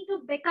thinking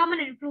to become an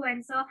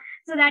influencer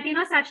so that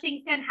such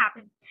things can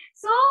happen.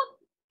 So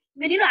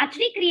when you're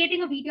actually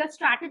creating a video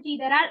strategy,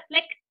 there are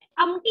like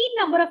umpteen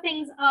number of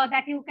things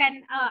that you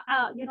can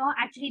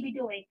actually be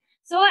doing.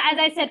 So as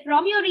I said,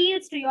 from your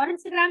reels to your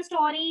Instagram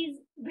stories,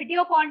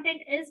 video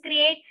content is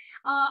great.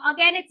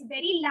 Again, it's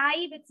very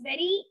live, it's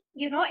very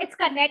it's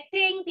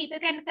connecting. People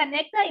can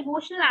connect the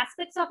emotional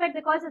aspects of it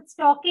because it's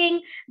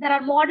talking. There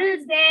are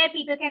models there,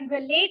 people can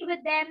relate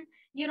with them.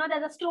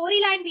 There's a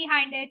storyline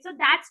behind it. So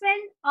that's when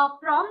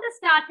from the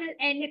start till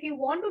end, if you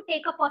want to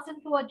take a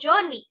person through a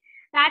journey,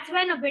 that's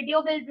when a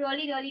video will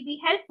really, really be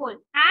helpful.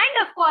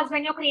 And of course,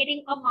 when you're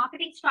creating a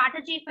marketing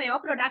strategy for your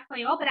product, for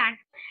your brand,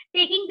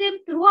 taking them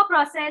through a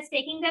process,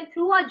 taking them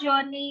through a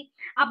journey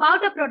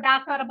about a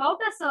product or about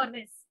a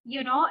service,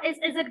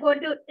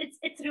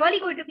 it's really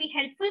going to be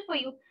helpful for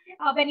you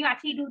when you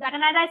actually do that.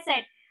 And as I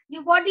said,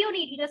 what do you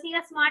need? You just need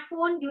a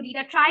smartphone, you need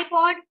a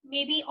tripod,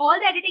 maybe all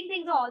the editing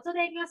things are also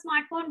there in your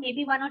smartphone,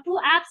 maybe 1 or 2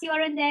 apps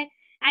here and there.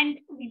 And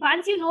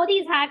once you know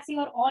these hacks,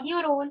 you're on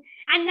your own.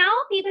 And now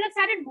people have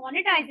started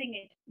monetizing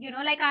it.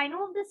 Like I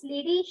know of this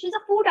lady, she's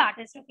a food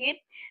artist, okay?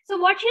 So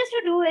what she used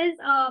to do is,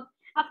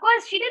 of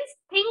course, she didn't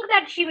think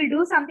that she will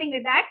do something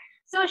with that.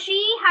 So she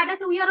had a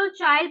 2-year-old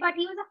child, but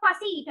he was a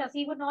fussy eater, so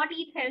he would not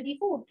eat healthy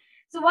food.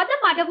 So what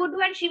the mother would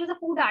do, and she was a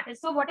food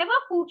artist, so whatever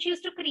food she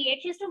used to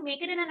create, she used to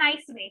make it in a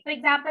nice way. For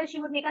example,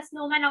 she would make a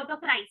snowman out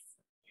of rice.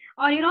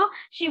 Or, you know,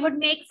 she would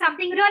make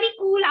something really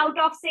cool out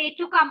of, say,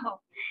 cucumber.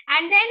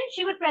 And then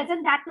she would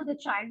present that to the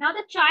child. Now,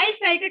 the child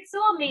felt it so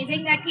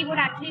amazing that he would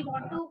actually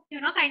want to, you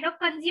know, kind of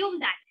consume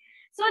that.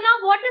 So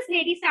now what this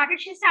lady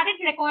started, she started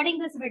recording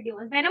these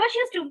videos. Whenever she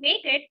used to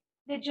make it,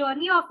 the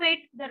journey of it,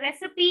 the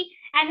recipe,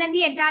 and then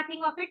the entire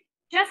thing of it,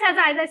 just as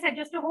I said,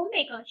 just a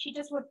homemaker, she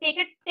just would take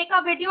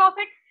a video of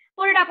it,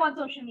 put it up on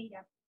social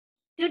media.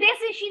 Today,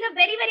 she's a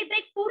very, very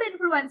big food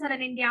influencer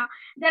in India.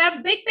 There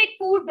are big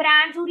food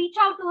brands who reach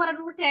out to her and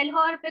who tell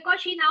her,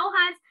 because she now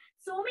has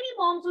so many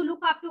moms who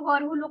look up to her,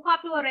 who look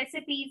up to her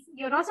recipes,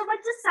 you know. So, but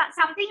just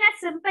something as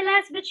simple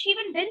as which she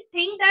even didn't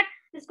think that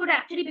this could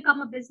actually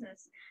become a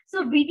business.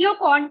 So, video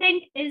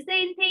content is the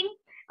in thing.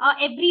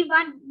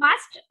 Everyone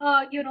must,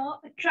 you know,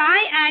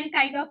 try and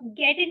kind of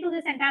get into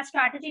this entire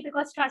strategy,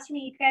 because trust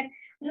me, it can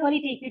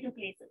really take you to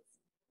places.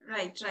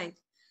 Right, right.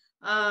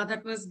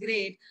 That was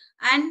great.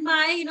 And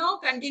my, you know,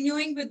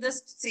 continuing with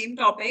this same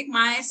topic,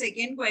 my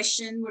second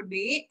question would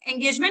be,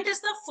 engagement is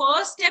the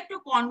first step to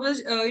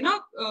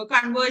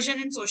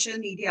conversion in social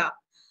media.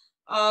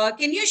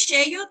 Can you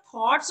share your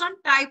thoughts on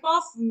type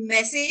of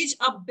message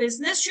a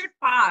business should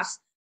pass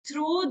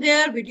through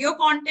their video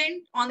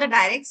content on the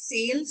direct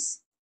sales?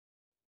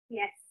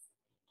 Yes,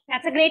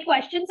 that's a great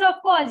question. So,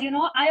 of course, you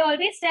know, I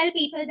always tell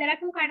people there are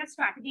two kind of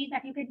strategies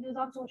that you can use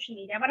on social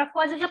media. But of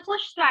course, there's a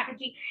push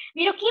strategy.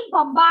 You know, keep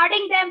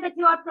bombarding them with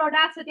your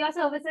products, with your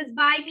services.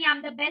 Buy me,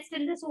 I'm the best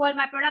in this world.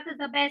 My product is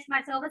the best.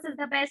 My service is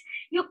the best.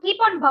 You keep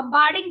on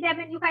bombarding them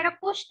and you kind of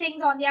push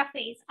things on their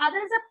face. Other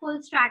is a pull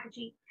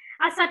strategy,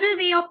 a subtle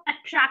way of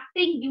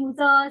attracting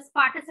users,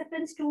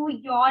 participants to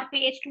your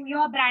page, to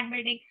your brand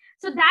building.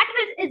 So that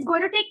it's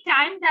going to take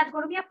time. That's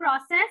going to be a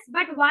process.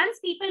 But once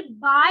people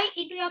buy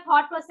into your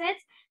thought process,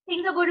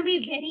 things are going to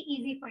be very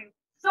easy for you.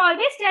 So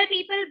always tell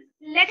people,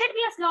 let it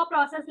be a slow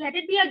process, let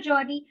it be a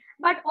journey,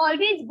 but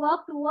always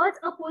work towards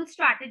a full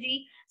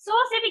strategy. So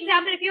say, for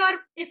example,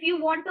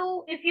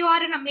 if you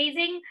are an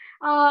amazing,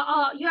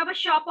 you have a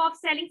shop of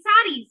selling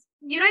saris,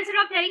 you know, instead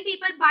of telling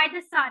people buy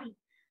this sari,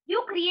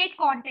 you create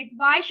content.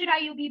 Why should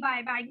you be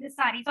buying this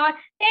saris? Or 10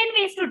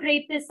 ways to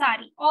drape this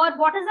sari? Or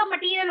what is the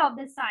material of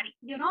this sari?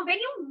 You know, when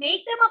you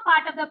make them a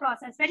part of the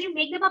process, when you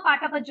make them a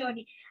part of a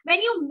journey, when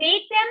you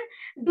make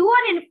them do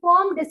an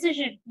informed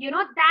decision, you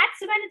know, that's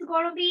when it's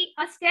going to be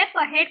a step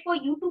ahead for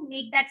you to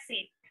make that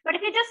sale. But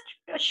if you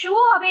just show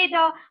away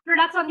the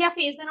products on their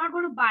face, they're not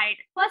going to buy it.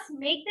 First,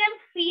 make them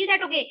feel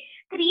that, okay,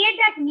 create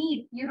that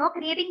need. You know,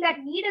 creating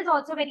that need is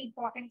also very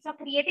important. So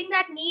creating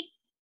that need,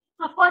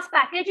 of course,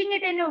 packaging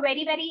it in a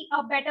very, very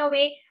better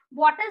way.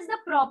 What is the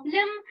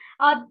problem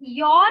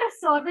your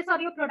service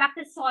or your product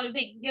is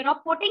solving? You know,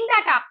 putting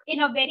that up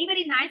in a very,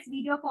 very nice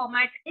video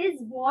format is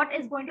what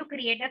is going to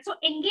create that. So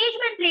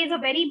engagement plays a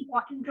very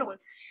important role.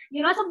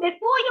 You know, so before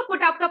you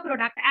put up the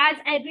product, as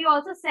Adri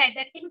also said,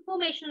 that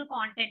informational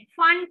content,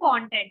 fun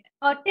content,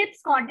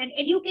 tips content,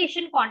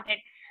 education content,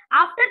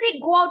 after they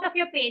go out of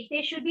your page,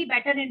 they should be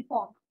better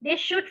informed. They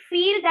should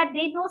feel that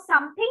they know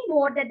something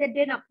more that they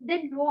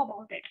didn't know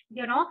about it,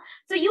 you know.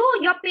 So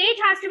your page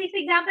has to be, for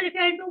example, if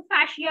you're into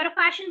fashion, you're a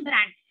fashion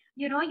brand,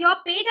 you know, your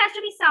page has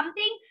to be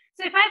something.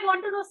 So if I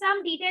want to know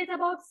some details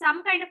about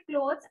some kind of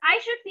clothes, I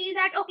should feel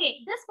that, okay,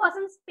 this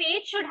person's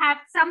page should have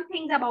some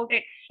things about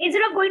it.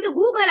 Instead of going to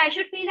Google, I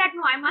should feel that,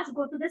 no, I must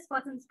go to this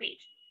person's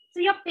page. So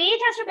your page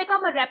has to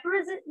become a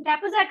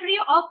repository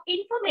of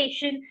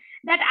information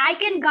that I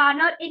can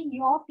garner in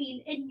your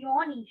field, in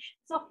your niche.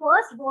 So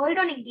first, work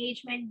on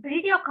engagement,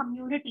 build your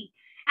community.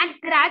 And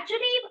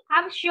gradually,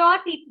 I'm sure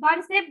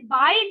once they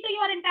buy into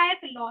your entire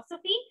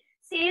philosophy,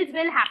 sales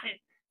will happen.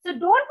 So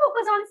don't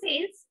focus on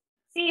sales.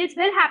 Sales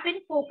will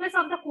happen. Focus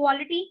on the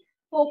quality.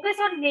 Focus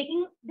on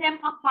making them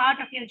a part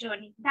of your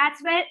journey.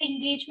 That's where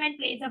engagement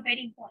plays a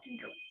very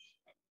important role.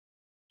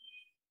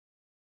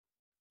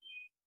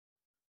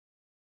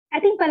 I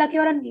think Palak,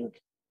 you're on mute.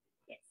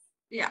 Yes.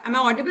 Yeah. Am I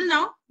audible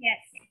now? Yes.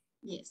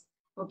 Yes.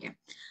 Okay.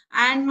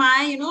 And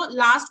my,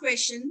 last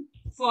question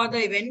for the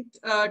event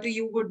to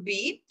you would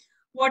be,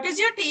 what is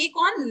your take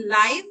on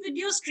live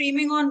video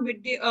streaming on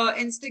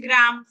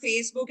Instagram,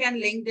 Facebook,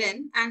 and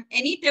LinkedIn? And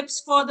any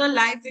tips for the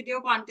live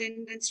video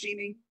content and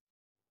streaming?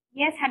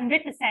 Yes,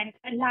 100%.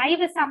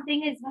 Live is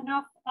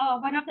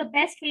one of the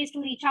best ways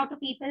to reach out to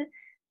people.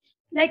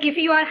 Like if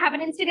you have an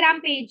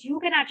Instagram page, you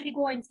can actually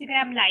go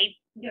Instagram live.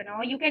 You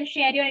know, you can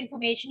share your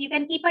information. You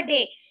can keep a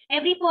day.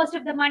 Every first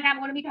of the month, I'm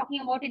going to be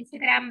talking about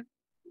Instagram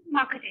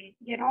marketing,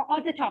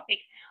 or the topic.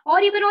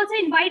 Or you can also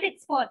invite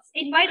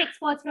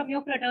experts from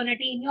your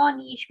fraternity, in your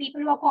niche,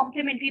 people who are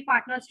complementary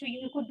partners to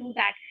you. You could do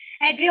that.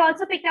 Adri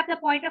also picked up the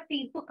point of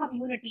Facebook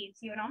communities,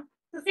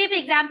 So say, for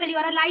example, you're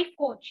a life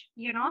coach,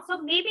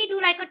 so maybe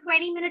do like a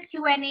 20-minute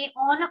Q&A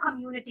on a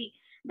community.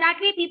 That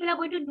way people are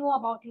going to know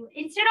about you.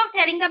 Instead of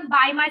telling them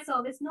buy my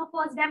service,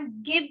 first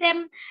give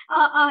them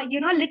a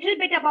little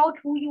bit about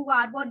who you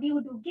are. What do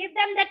you do? Give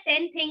them the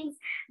 10 things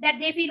that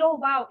they feel, oh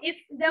wow, if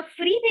the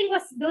free thing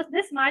was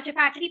this much, if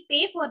I actually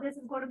pay for this,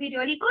 it's going to be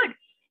really good.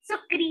 So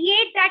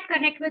create that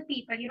connect with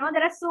people.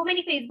 There are so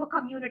many Facebook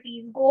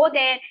communities. Go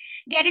there,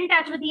 get in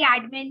touch with the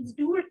admins,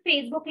 do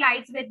Facebook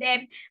lives with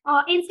them.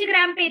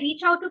 Instagram pay,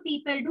 reach out to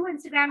people, do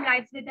Instagram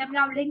lives with them.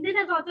 Now LinkedIn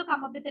has also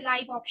come up with a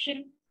live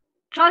option.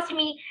 Trust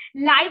me,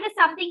 live is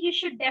something you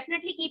should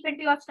definitely keep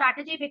into your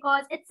strategy,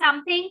 because it's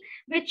something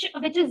which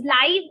is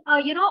live.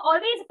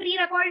 Always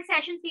pre-recorded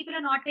sessions, people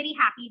are not very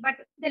happy, but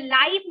the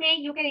live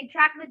you can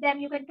interact with them,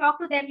 you can talk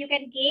to them, you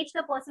can gauge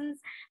the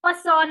person's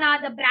persona,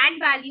 the brand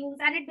values,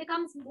 and it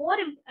becomes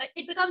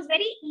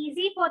very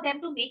easy for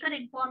them to make an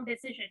informed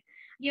decision.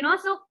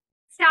 So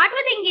start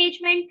with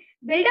engagement,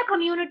 build a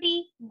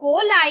community, go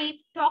live,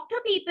 talk to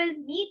people,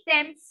 meet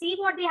them, see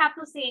what they have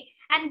to say,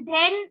 and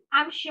then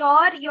I'm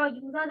sure your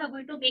users are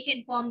going to make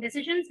informed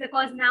decisions,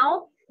 because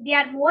now they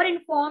are more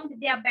informed,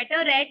 they are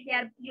better read, they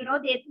are,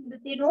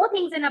 they know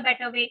things in a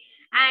better way,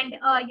 and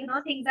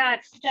things are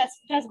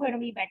just going to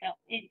be better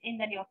in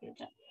the near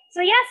future. So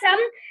yeah,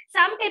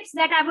 some tips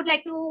that I would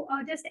like to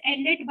just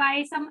end it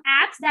by some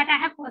apps that I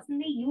have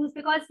personally used,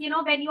 because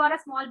when you are a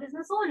small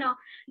business owner,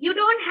 you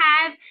don't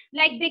have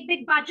like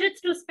big budgets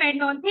to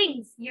spend on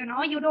things. You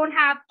don't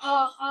have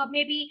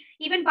maybe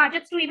even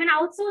budgets to even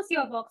outsource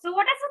your work. So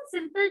what are some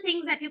simple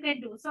things that you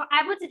can do? So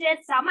I would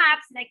suggest some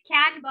apps like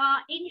Canva,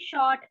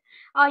 InShot.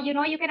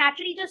 You can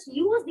actually just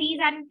use these,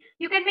 and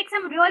you can make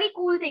some really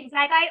cool things.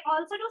 Like I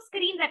also do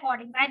screen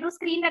recordings. I do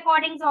screen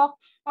recordings of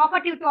a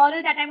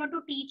tutorial that I want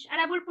to teach,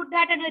 and I will put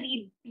that in a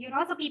reel,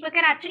 so people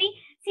can actually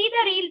see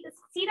the reel,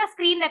 see the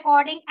screen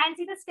recording, and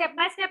see the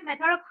step-by-step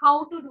method of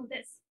how to do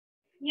this.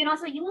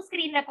 So use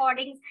screen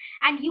recordings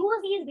and use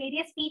these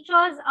various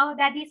features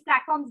that these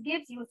platforms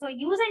gives you. So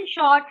use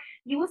InShot,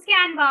 use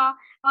Canva,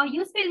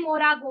 use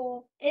Filmora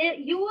Go,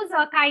 use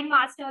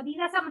KindMaster. These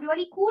are some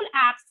really cool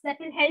apps that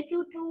will help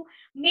you to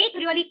make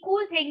really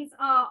cool things,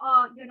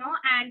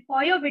 and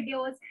for your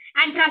videos.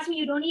 And trust me,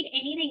 you don't need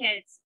anything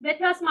else. With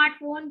your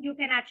smartphone, you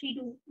can actually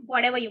do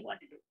whatever you want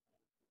to do.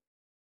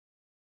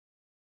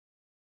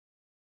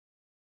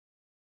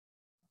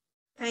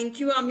 Thank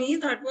you, Ami.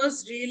 That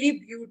was really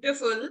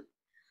beautiful.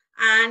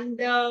 And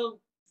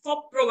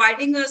for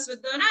providing us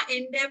with the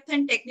in-depth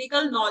and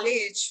technical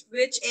knowledge,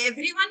 which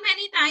everyone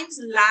many times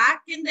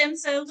lack in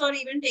themselves or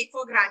even take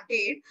for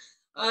granted.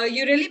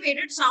 You really made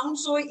it sound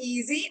so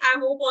easy. I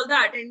hope all the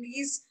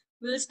attendees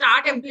will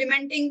start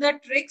implementing the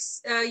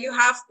tricks you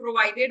have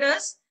provided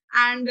us,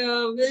 and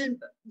will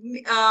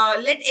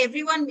let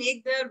everyone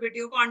make their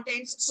video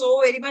contents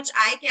so very much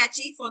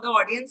eye-catchy for the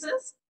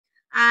audiences.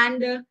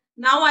 And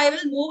now I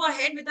will move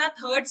ahead with our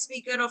third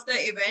speaker of the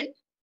event,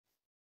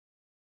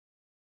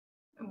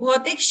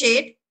 Bhautik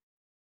Sheth.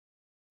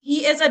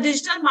 He is a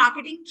digital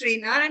marketing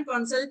trainer and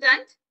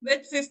consultant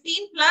with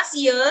 15 plus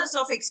years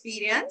of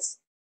experience.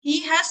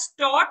 He has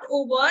taught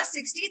over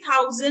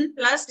 60,000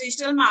 plus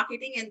digital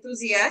marketing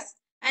enthusiasts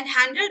and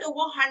handled over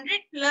 100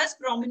 plus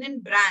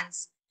prominent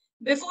brands.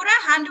 Before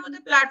I hand over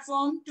the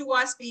platform to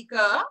our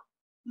speaker,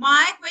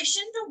 my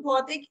question to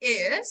Bhautik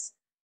is,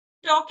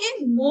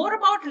 talking more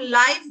about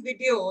live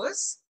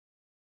videos,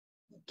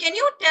 can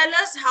you tell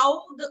us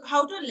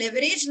how to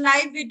leverage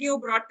live video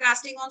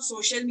broadcasting on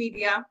social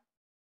media?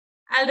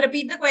 I'll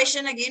repeat the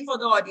question again for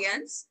the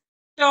audience.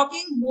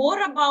 Talking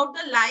more about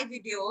the live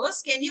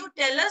videos, can you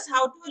tell us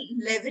how to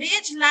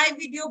leverage live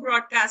video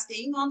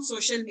broadcasting on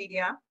social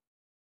media?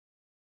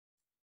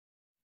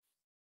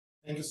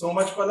 Thank you so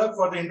much, Palak,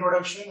 for the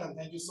introduction, and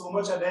thank you so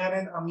much, Adair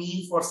and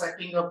Ami, for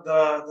setting up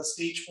the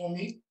stage for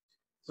me.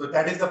 So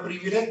that is the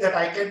privilege that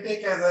I can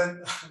take as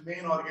a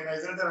main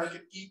organizer, that I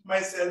can keep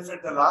myself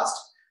at the last,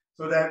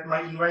 so that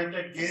my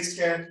invited guest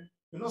can,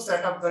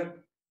 set up the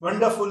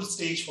wonderful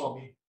stage for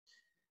me.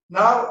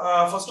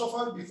 Now, first of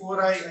all,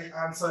 before I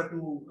answer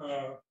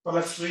to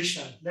Palak's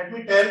question, let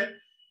me tell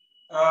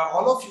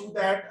all of you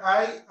that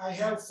I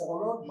have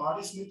followed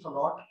Mari Smith a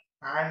lot.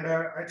 And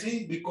I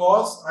think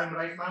because I'm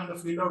right now in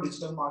the field of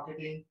digital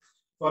marketing,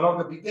 one of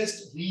the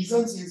biggest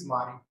reasons is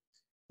Mari.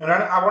 And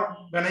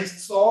when I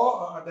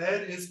saw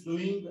Adair is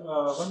doing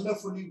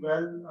wonderfully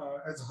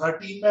well as her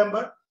team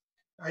member,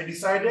 I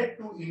decided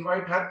to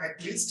invite her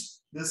at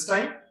least this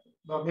time.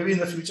 But maybe in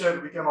the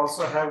future we can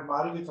also have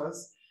Mari with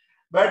us.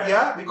 But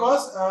yeah,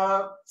 because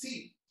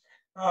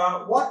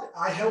what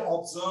I have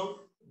observed,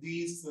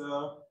 these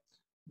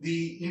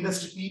the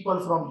industry people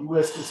from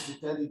US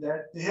specifically,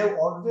 that they have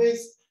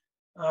always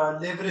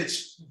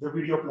leveraged the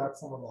video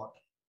platform a lot.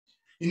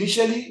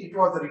 Initially, it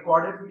was a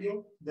recorded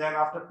video. Then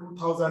after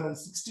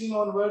 2016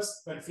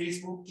 onwards, when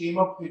Facebook came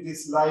up with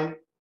this live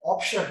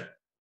option,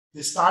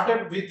 they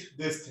started with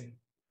this thing.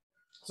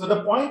 So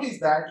the point is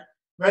that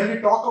when we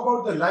talk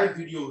about the live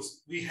videos,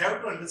 we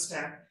have to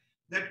understand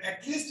that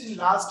at least in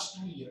last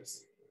 2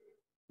 years,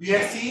 we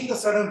have seen the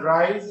sudden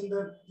rise in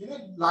the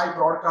live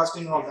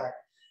broadcasting and all that.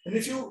 And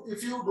if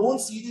you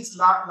don't see this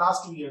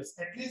last 2 years,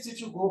 at least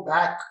if you go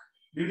back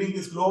during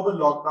this global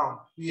lockdown,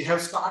 we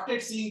have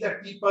started seeing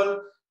that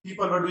people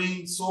were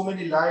doing so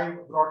many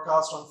live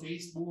broadcasts on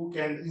Facebook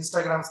and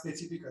Instagram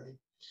specifically.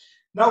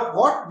 Now,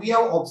 what we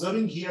are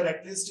observing here,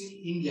 at least in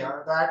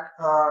India, that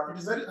it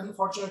is very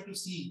unfortunate to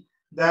see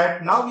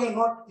that now we are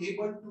not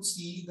able to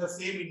see the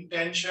same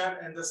intention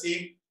and the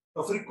same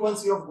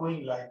frequency of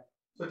going live.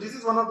 So this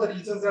is one of the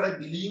reasons that I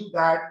believe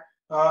that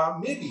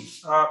maybe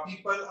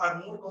people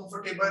are more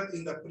comfortable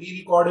in the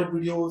pre-recorded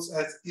videos,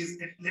 as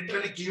it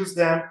literally gives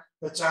them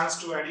the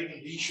chance to edit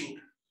and reshoot.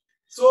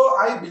 So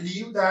I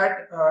believe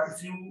that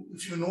if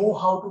you know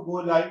how to go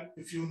live,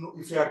 if you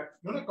are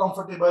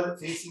comfortable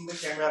facing the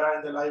camera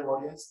and the live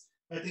audience,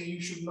 I think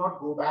you should not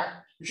go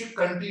back. You should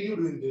continue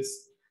doing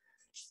this.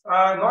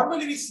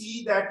 Normally we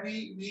see that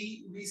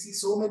we see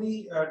so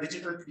many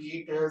digital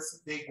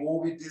creators, they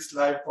go with this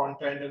live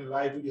content and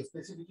live video,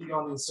 specifically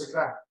on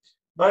Instagram.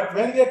 But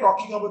when we are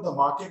talking about the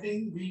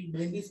marketing, we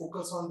mainly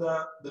focus on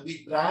the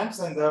big brands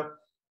and the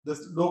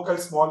local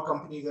small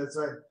companies as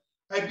well.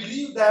 I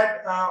believe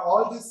that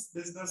all these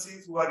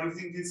businesses who are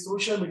using these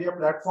social media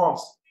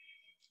platforms,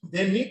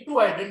 they need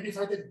to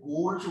identify the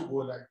goal to go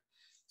live.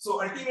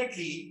 So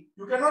ultimately,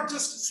 you cannot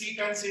just sit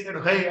and say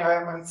that, hey,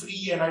 I'm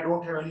free and I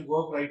don't have any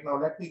work right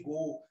now. Let me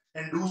go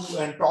and do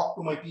and talk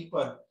to my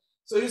people.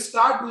 So you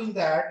start doing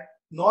that.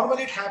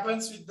 Normally it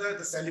happens with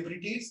the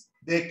celebrities.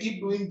 They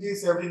keep doing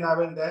this every now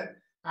and then,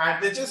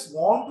 and they just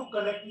want to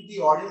connect with the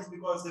audience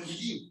because they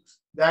believe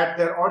that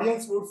their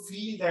audience would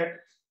feel that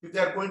if they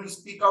are going to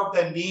speak out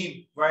their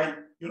name while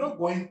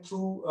going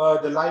through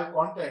the live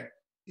content,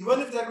 even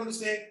if they're going to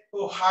say,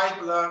 oh, hi,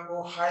 Palak,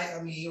 oh, hi,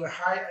 Ami, or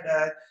hi,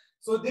 Adad,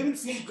 so they will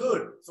feel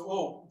good. So,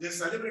 oh, this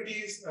celebrity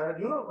is,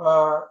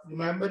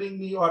 remembering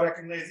me or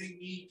recognizing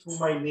me through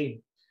my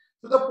name.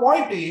 So the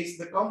point is,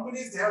 the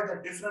companies, they have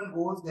the different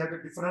goals, they have the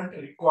different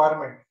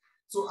requirement.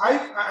 So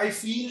I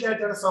feel that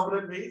there are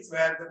several ways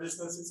where the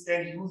businesses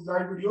can use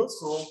live videos.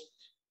 So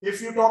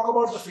if you talk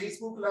about the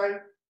Facebook Live,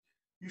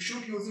 you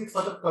should use it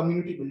for the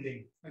community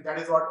building. And that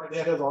is what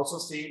Adair has also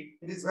said.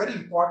 It is very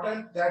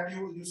important that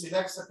you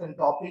select certain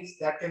topics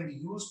that can be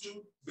used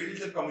to build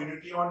the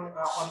community on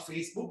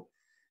Facebook.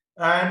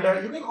 And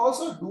you can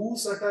also do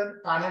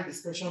certain panel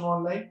discussion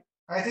online.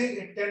 I think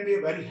it can be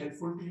very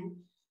helpful to you.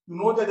 You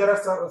know that there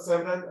are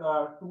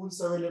several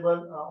tools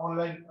available,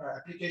 online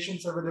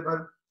applications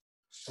available,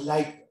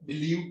 like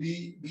Believe,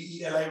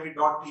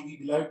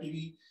 BELIVE.tv, Belive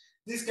TV.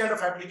 These kind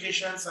of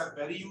applications are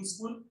very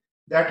useful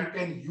that you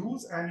can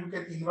use, and you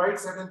can invite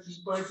certain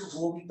people to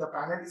go with the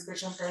panel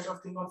discussion kind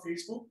of thing on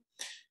Facebook.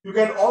 You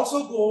can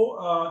also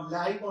go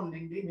live on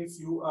LinkedIn if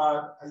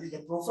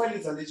your profile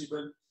is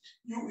eligible.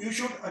 You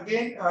should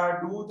again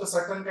do the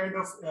certain kind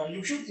of,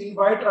 you should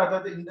invite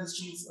rather the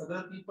industries,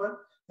 other people,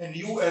 and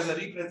you as a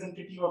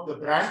representative of the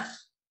brand.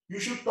 You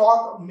should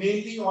talk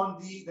mainly on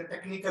the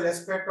technical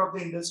aspect of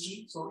the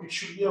industry. So it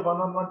should be a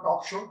one-on-one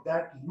talk show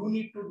that you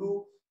need to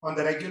do on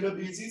the regular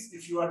basis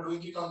if you are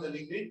doing it on the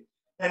LinkedIn.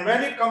 And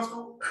when it comes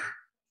to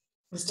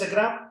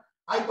Instagram,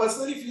 I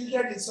personally feel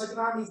that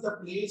Instagram is the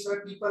place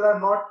where people are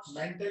not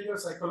mentally or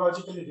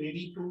psychologically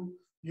ready to,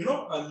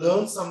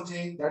 learn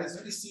something that is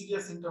very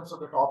serious in terms of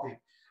the topic.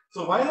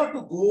 So why not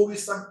to go with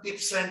some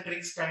tips and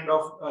tricks kind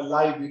of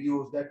live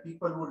videos that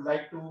people would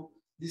like to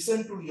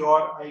listen to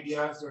your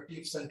ideas, your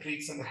tips and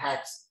tricks and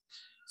hacks.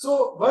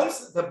 So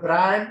once the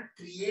brand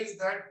creates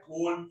that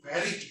goal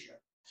very clear,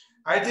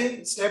 I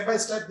think step by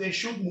step they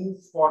should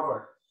move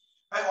forward.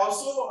 I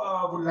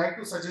also would like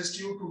to suggest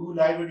you to do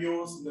live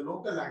videos in the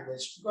local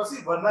language, because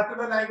see,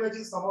 vernacular language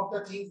is some of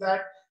the things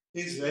that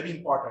is very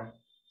important.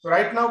 So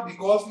right now,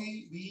 because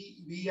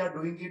we are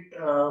doing it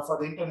for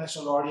the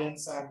international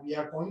audience, and we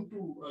are going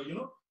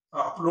to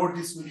upload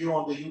this video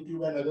on the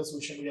YouTube and other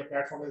social media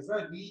platform as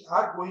well, we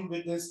are going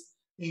with this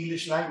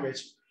English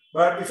language.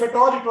 But if at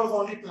all it was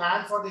only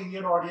planned for the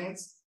Indian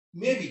audience,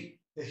 maybe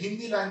the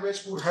Hindi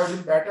language could have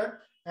been better.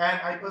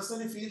 And I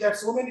personally feel that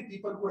so many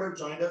people could have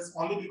joined us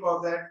only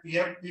because that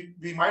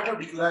we might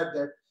have declared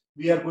that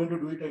we are going to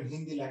do it in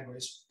Hindi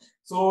language.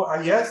 So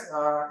yes,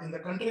 in the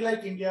country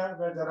like India,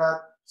 where there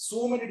are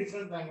so many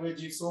different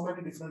languages, so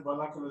many different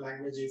vernacular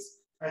languages,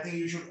 I think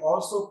you should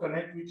also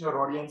connect with your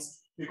audience,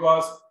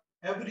 because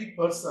every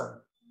person,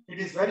 it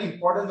is very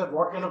important that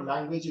what kind of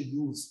language you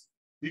use.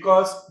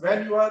 Because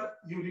when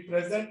you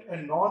represent a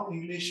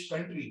non-English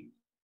country,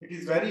 it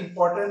is very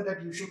important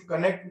that you should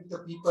connect with the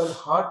people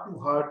heart to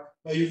heart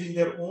by using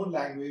their own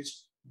language,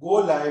 go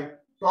live,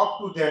 talk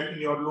to them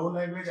in your own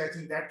language. I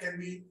think that can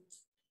be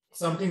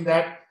something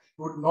that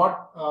would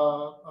not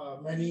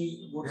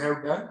many would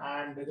have done,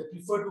 and they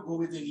prefer to go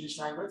with the English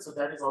language. So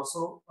that is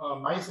also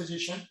my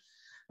suggestion.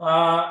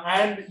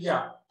 And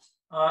yeah,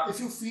 if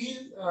you feel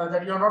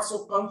that you are not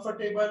so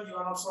comfortable, you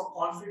are not so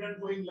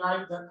confident going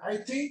live, then I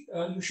think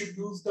you should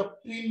use the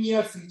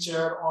Premiere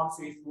feature on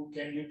Facebook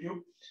and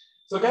YouTube.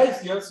 So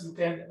guys, yes, you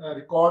can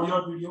record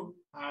your video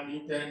and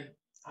you can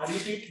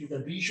edit it, you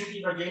can reshoot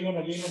it again and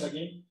again and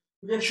again.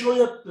 You can show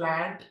your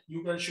plant,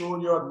 you can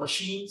show your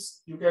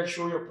machines, you can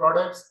show your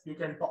products, you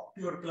can talk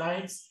to your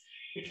clients.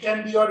 It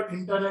can be your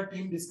internal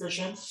team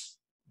discussion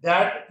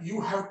that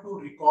you have to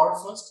record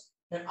first.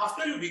 And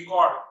after you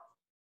record,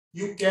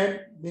 you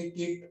can make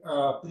it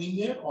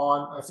premiere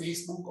on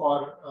Facebook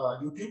or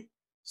YouTube.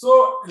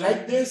 So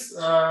like this,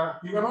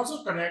 you can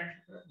also connect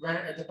when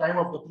at the time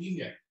of the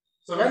premiere.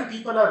 So when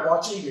people are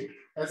watching it,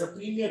 as a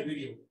premier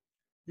video.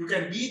 You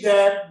can be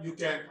there, you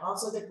can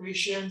answer the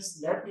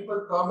questions, let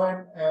people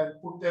comment and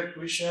put their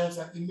questions,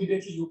 and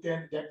immediately you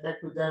can get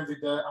back to them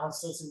with the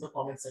answers in the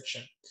comment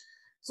section.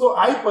 So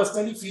I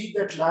personally feel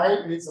that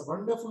live is a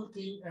wonderful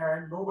thing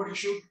and nobody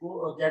should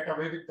go get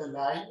away with the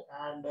live.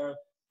 And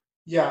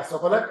yeah, so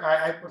Palak,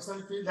 I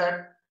personally feel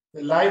that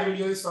the live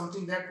video is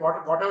something that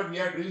whatever we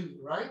are doing,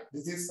 right?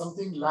 This is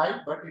something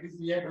live, but it is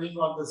we are doing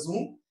on the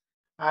Zoom.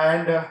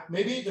 And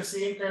maybe the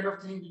same kind of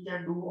thing we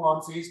can do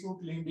on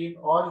Facebook, LinkedIn,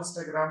 or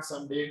Instagram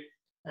someday.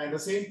 And the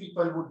same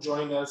people would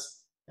join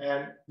us,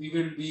 and we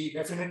will be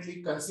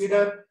definitely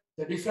consider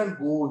the different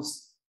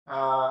goals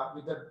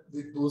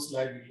with those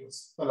live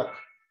videos. Palak.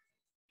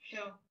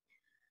 Sure.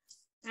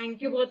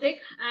 Thank you, Botik.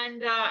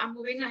 And I'm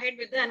moving ahead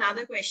with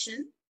another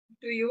question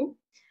to you.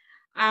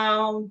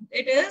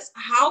 It is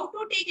how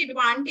to take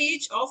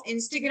advantage of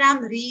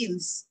Instagram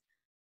Reels.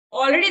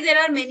 Already there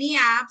are many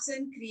apps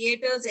and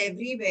creators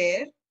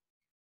everywhere.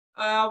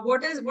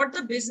 What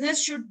the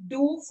business should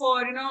do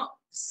for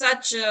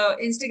such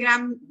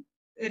Instagram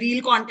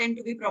Reel content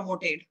to be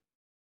promoted?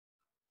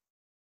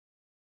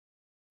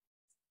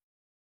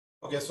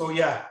 Okay, so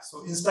yeah,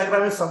 so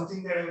Instagram is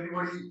something that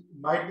everybody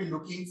might be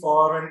looking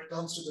for when it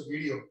comes to the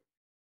video.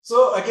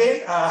 So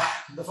again,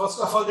 the first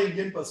of all, the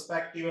Indian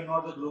perspective and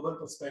not the global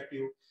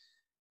perspective.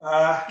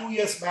 2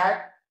 years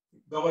back,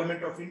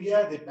 government of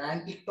India, they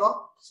banned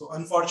TikTok. So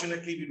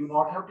unfortunately, we do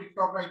not have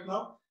TikTok right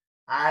now.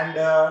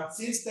 And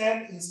since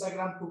then,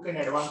 Instagram took an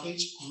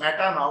advantage.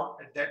 Meta now,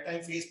 at that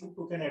time, Facebook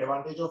took an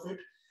advantage of it.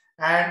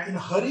 And in a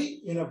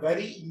hurry, in a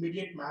very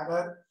immediate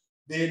manner,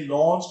 they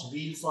launched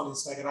Reels on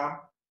Instagram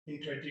in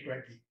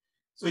 2020.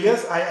 So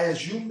yes, I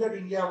assume that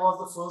India was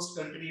the first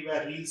country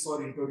where Reels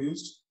were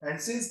introduced. And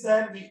since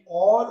then, we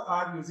all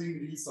are using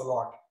Reels a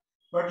lot.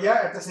 But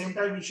yeah, at the same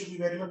time, we should be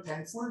very much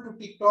thankful to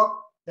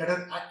TikTok that has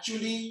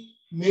actually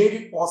made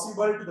it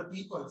possible to the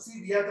people.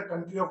 See, we are the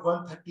country of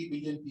 130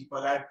 billion people.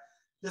 And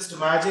just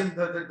imagine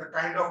the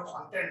kind of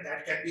content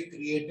that can be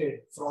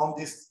created from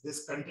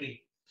this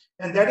country.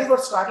 And that is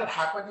what started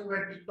happening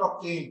when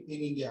TikTok came in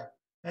India.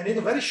 And in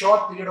a very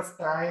short period of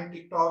time,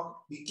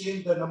 TikTok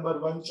became the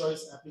 #1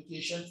 choice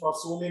application for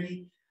so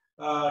many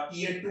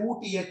tier 2,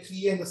 tier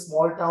 3 and the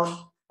small town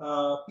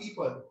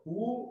people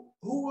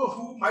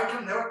who might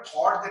have never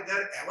thought that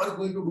they're ever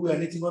going to do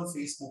anything on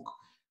Facebook.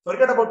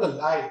 Forget about the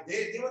live.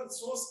 They were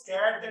so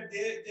scared that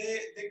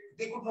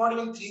they could not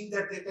even think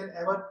that they can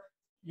ever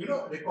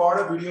record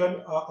a video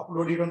and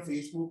upload it on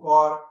Facebook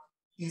or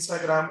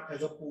Instagram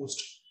as a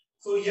post.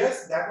 So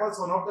yes, that was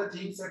one of the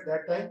things at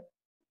that time.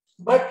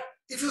 But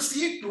if you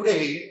see it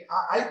today,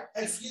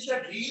 I feel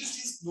that Reels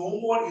is no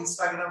more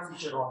Instagram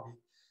feature only.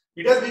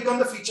 It has become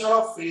the feature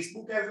of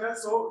Facebook as well.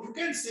 So you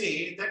can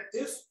say that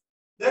if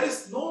there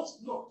is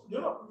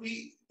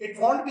it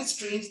won't be a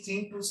strange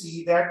thing to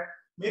see that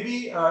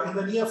maybe in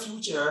the near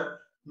future,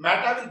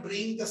 Meta will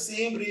bring the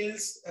same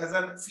Reels as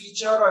a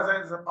feature or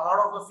as a part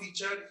of the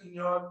feature in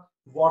your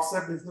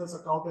WhatsApp business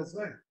account as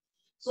well.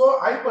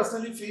 So I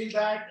personally feel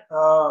that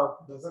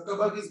the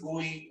Zuckerberg is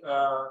going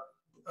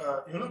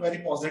very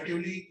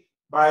positively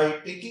by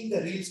taking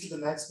the Reels to the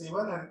next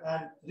level,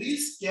 and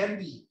Reels can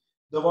be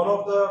the one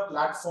of the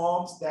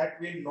platforms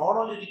that will not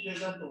only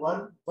represent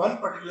one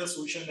particular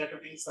social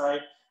networking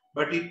site,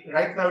 but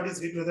right now it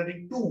is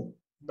representing 2,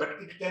 but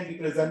it can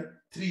represent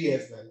 3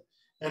 as well.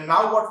 And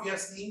now what we are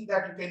seeing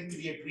that you can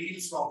create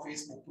Reels from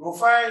Facebook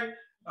profile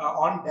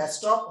on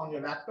desktop, on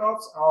your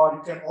laptops, or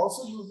you can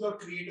also use your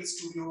Creator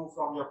Studio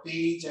from your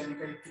page, and you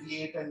can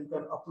create and you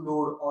can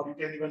upload, or you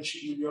can even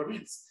schedule your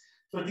Reels.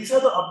 So these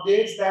are the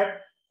updates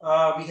that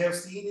we have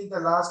seen in the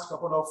last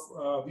couple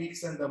of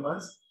weeks and the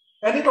months.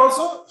 And it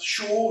also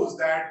shows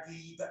that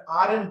the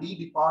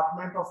R&D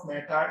department of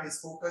Meta is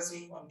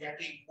focusing on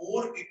getting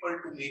more people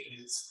to make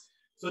Reels.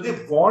 So they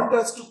want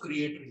us to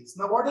create Reels.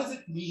 Now, what does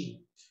it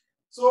mean?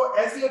 So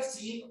as we have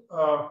seen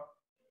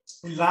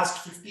in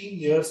last 15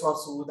 years or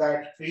so,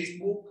 that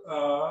Facebook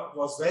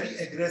was very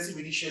aggressive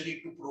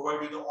initially to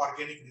provide you the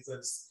organic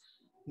results.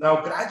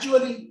 Now,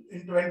 gradually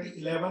in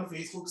 2011,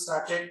 Facebook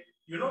started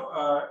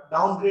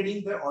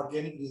downgrading the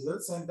organic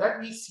results, and that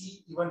we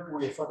see even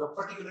today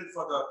particularly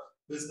for the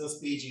business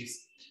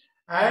pages.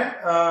 And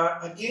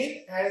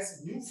again,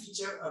 as new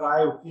feature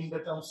arrived in the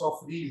terms of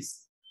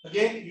Reels,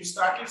 again you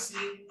started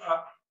seeing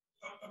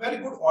a very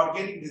good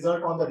organic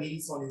result on the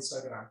Reels on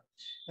Instagram,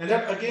 and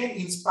that again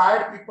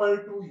inspired people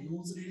to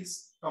use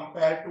Reels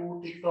compared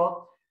to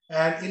TikTok.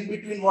 And in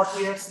between, what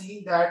we have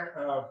seen that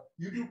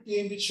YouTube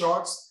came with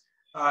Shorts.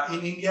 In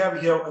India,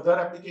 we have other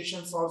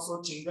applications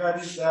also.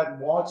 Chingar is there,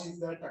 Moj is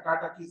there,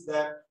 Takatak is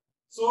there.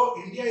 So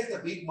India is the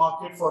big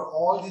market for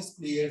all these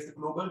players, the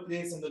global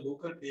players and the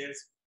local players.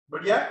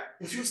 But yeah,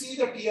 if you see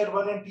the tier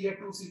 1 and tier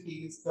 2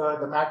 cities,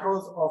 the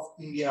metros of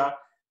India,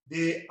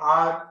 they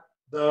are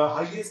the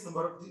highest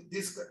number of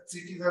these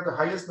cities are the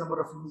highest number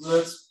of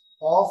users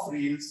of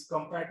Reels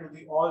compared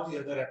to all the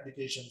other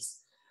applications.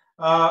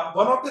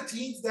 One of the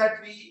things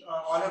that we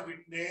all have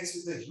witnessed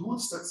is the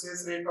huge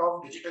success rate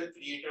of digital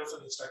creators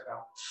on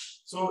Instagram.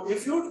 So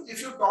if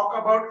you talk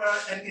about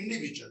an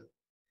individual,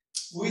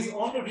 who is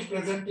only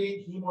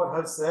representing him or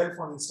herself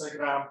on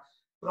Instagram,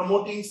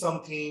 promoting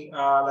something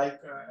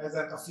as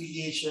an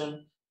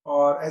affiliation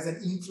or as an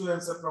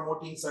influencer,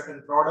 promoting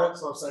certain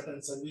products or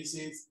certain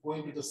services,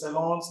 going to the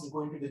salons,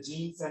 going to the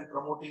gyms and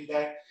promoting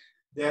that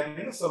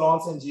their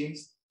salons and gyms.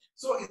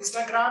 So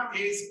Instagram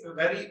is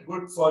very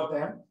good for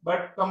them,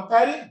 but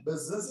comparing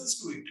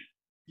businesses to it,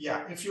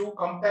 yeah, if you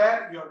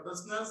compare your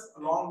business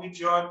along with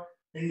your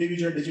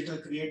individual digital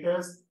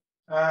creators,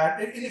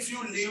 and if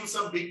you leave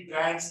some big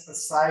brands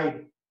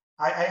aside,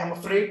 I am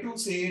afraid to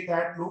say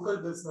that local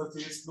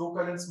businesses,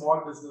 local and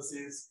small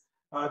businesses,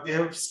 they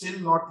have still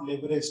not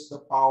leveraged the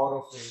power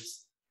of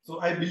Reels.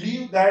 So I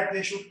believe that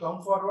they should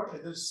come forward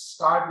and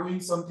start doing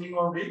something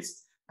on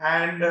Reels.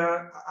 And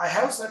I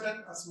have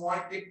certain a small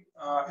tip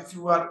if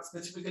you are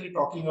specifically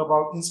talking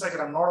about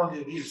Instagram, not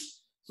only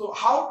Reels. So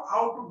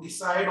how to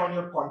decide on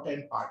your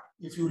content part?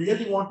 If you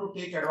really want to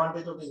take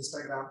advantage of the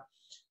Instagram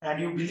and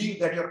you believe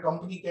that your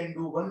company can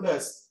do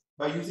wonders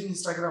by using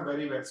Instagram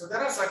very well. So there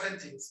are certain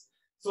things.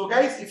 So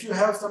guys, if you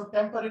have some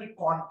temporary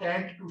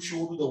content to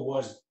show to the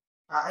world,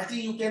 I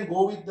think you can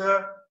go with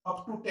the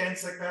up to 10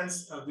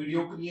 seconds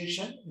video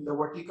creation in the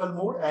vertical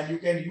mode, and you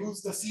can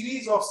use the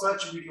series of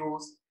such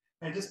videos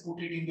and just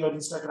put it in your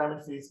Instagram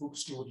and Facebook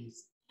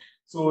stories.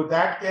 So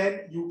that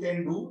you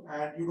can do,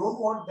 and you don't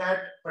want that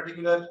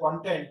particular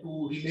content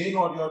to remain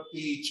on your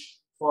page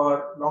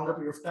for longer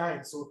period of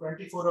time. So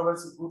 24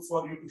 hours is good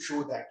for you to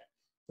show that.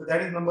 So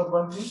that is number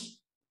one thing.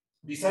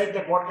 Decide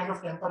that what kind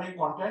of temporary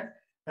content,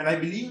 and I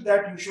believe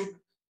that you should,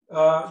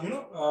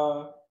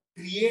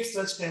 create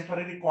such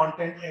temporary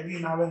content every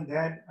now and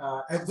then,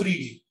 every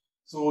day.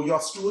 So your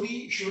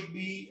story should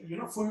be,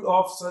 full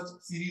of such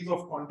series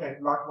of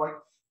content. Like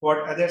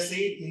what Adar said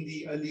in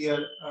the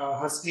earlier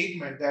her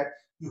statement, that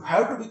you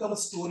have to become a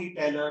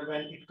storyteller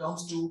when it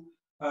comes to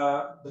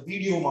the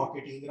video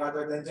marketing,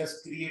 rather than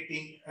just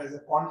creating as a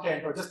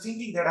content or just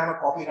thinking that I'm a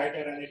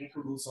copywriter and I need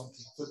to do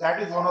something. So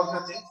that is one of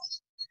the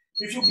things.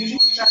 If you believe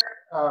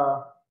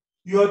that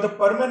you are the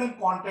permanent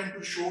content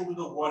to show to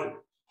the world,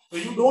 so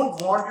you don't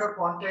want your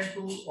content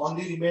to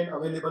only remain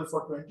available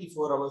for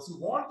 24 hours. You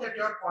want that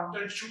your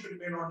content should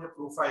remain on your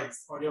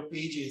profiles or your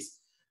pages.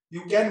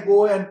 You can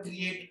go and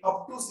create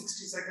up to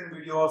 60-second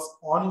videos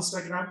on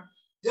Instagram.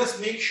 Just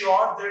make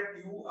sure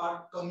that you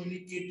are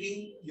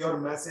communicating your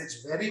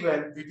message very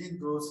well within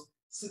those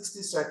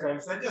 60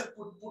 seconds, and just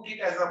put it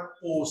as a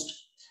post.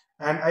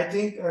 And I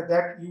think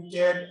that you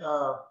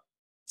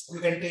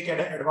can take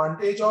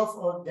advantage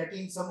of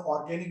getting some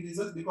organic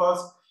results,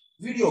 because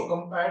video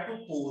compared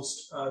to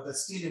post, the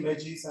still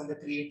images and the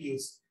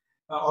creatives,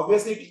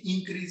 obviously it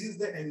increases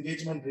the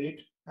engagement rate,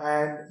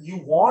 and you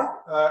want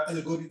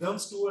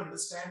algorithms to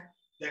understand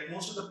that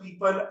most of the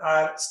people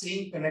are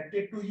staying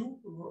connected to you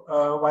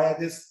via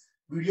this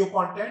video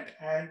content,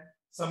 and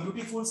some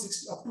beautiful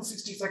up to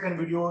 60-second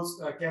videos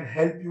can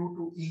help you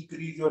to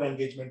increase your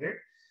engagement rate.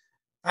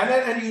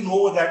 And you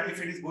know that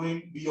if it is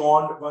going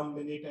beyond 1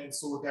 minute, and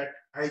so that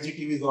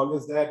IGTV is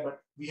always there, but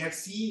we have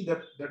seen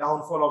the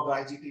downfall of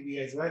the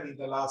IGTV as well in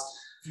the last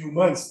few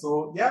months.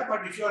 So yeah,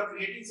 but if you are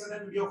creating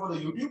certain video for the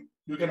YouTube,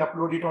 you can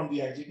upload it on the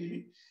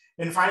IGTV.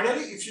 And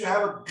finally, if you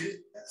have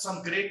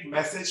some great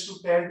message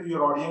to tell to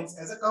your audience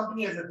as a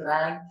company, as a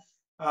brand,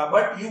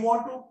 but you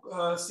want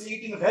to say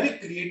it in a very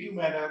creative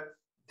manner,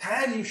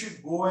 then you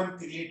should go and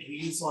create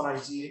reels on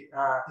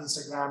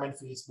Instagram and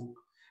Facebook.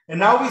 And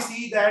now we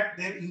see that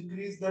they've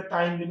increased the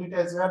time limit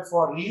as well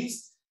for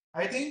reels.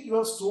 I think you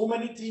have so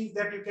many things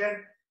that you can,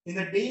 in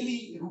a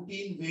daily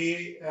routine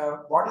way,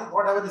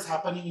 whatever is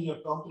happening in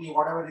your company,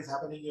 whatever is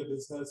happening in your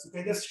business, you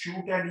can just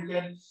shoot, and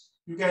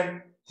you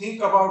can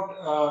think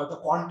about the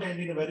content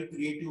in a very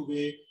creative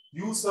way.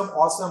 Use some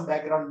awesome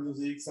background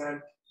music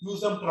and use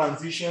some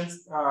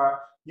transitions.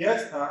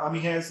 Yes,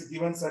 Ami has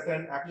given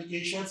certain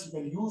applications. You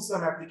can use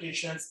some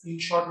applications.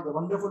 InShot is a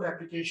wonderful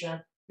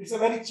application. It's a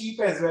very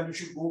cheap as well. You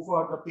should go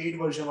for the paid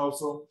version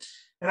also.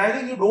 And I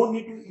think you don't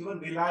need to even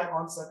rely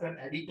on certain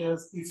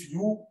editors if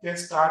you can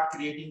start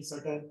creating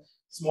certain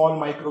small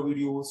micro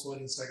videos on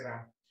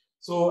Instagram.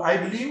 So I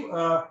believe,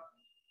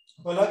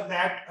 Palak,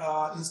 that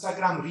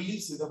Instagram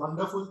Reels is a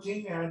wonderful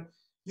thing, and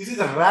this is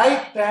the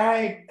right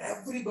time.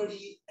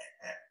 Everybody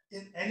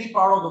in any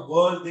part of the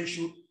world, they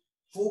should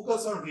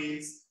focus on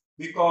Reels,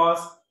 because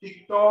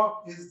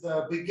TikTok is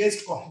the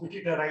biggest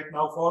competitor right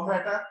now for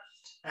Meta,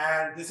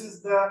 and this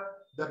is the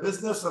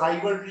business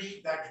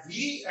rivalry that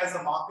we as a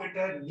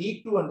marketer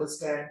need to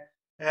understand,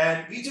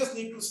 and we just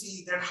need to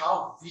see that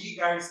how we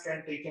guys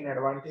can take an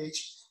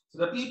advantage. So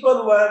the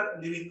people who are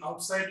living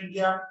outside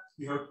India,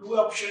 you have two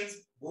options: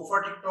 go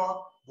for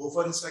TikTok, go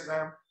for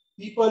Instagram.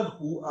 People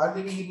who are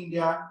living in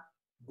India,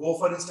 go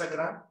for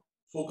Instagram,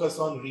 focus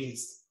on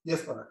Reels.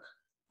 Yes, Palak.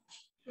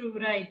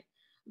 Right.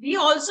 We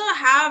also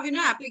have,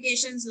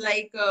 applications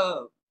like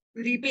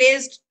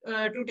replaced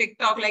to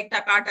TikTok, like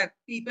Takatak.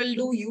 People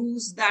do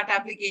use that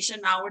application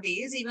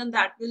nowadays. Even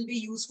that will be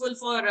useful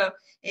for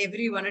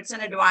everyone. It's an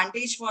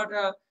advantage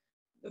for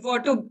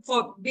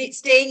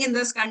staying in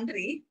this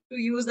country to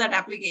use that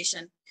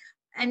application.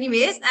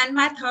 Anyways, and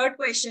my third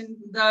question,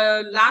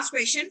 the last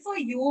question for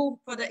you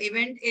for the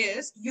event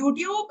is,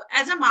 YouTube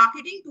as a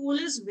marketing tool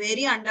is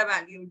very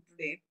undervalued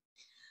today.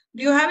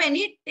 Do you have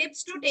any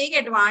tips to take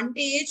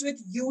advantage with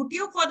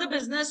YouTube for the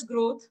business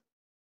growth?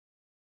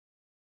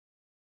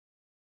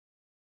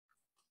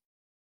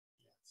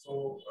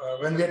 So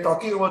when we are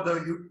talking about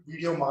the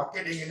video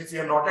marketing, and if we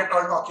are not at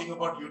all talking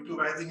about YouTube,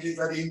 I think it is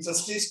very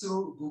injustice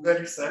to Google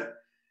itself.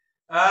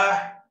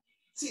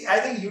 See, I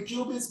think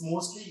YouTube is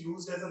mostly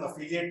used as an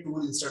affiliate tool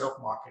instead of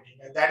marketing,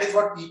 and that is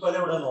what people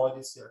have done all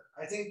this year.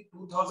 I think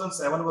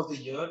 2007 was the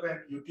year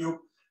when YouTube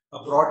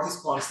brought this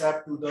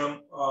concept to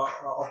them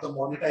of the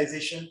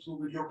monetization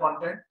through video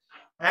content,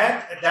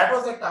 and that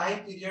was the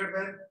time period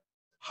when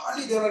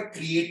hardly there were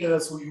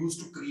creators who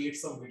used to create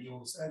some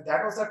videos, and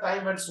that was the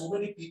time when so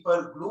many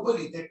people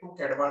globally they took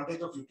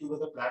advantage of YouTube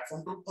as a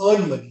platform to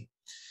earn money.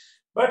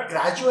 But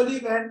gradually,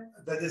 when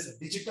this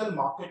digital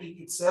marketing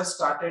itself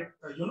started,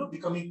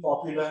 becoming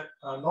popular,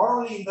 not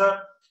only in the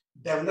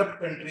developed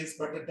countries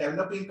but the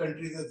developing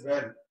countries as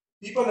well,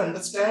 people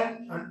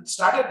understand and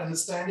started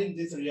understanding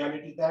this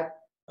reality that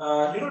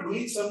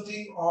doing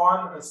something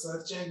on a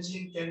search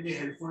engine can be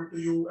helpful to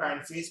you,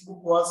 and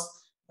Facebook was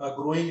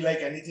growing like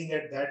anything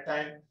at that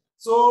time.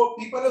 So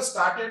people have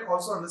started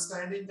also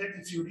understanding that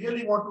if you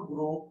really want to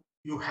grow,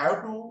 you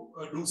have to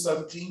do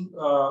something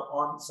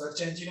on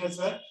search engine as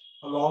well,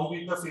 along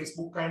with the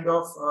Facebook kind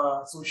of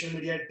social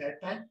media at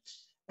that time.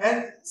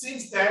 And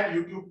since then,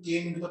 YouTube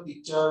came into the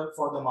picture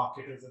for the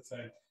marketers as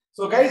well.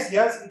 So, guys,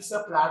 yes, it's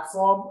a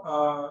platform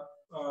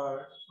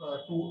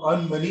to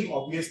earn money,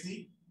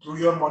 obviously, through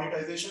your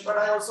monetization. But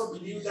I also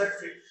believe that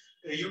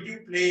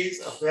YouTube plays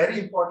a very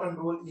important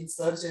role in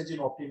search engine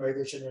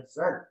optimization as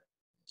well.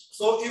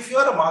 So, if you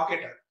are a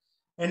marketer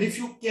and if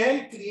you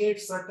can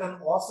create certain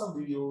awesome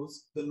videos,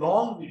 the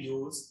long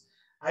videos,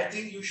 I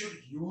think you should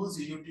use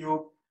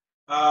YouTube.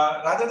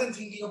 Rather than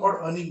thinking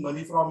about earning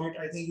money from it,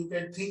 I think you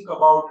can think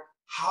about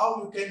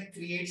how you can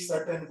create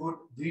certain good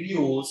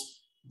videos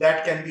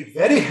that can be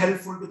very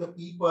helpful to the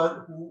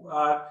people who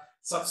are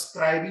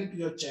subscribing to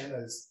your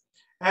channels.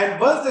 And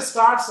once they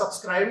start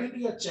subscribing to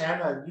your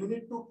channel, you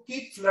need to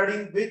keep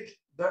flooding with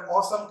the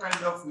awesome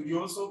kind of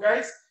videos. So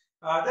guys,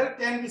 there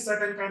can be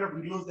certain kind of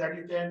videos that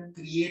you can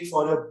create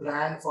for your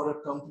brand, for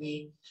your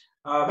company.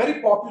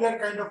 Very popular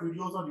kind of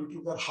videos on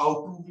YouTube are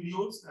how-to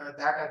videos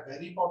that are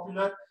very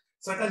popular.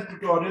 Certain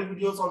tutorial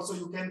videos also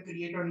you can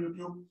create on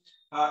YouTube.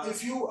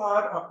 If you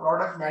are a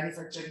product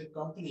manufacturing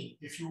company,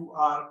 if you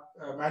are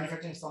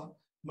manufacturing some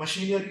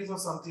machineries or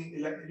something,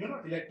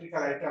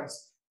 electrical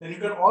items, then you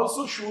can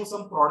also show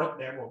some product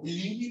demo.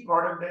 Believe me,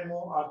 product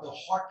demo are the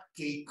hot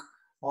cake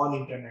on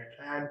internet,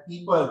 and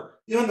people,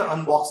 even the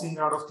unboxing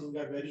kind of thing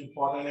are very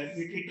important, and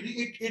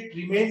it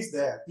remains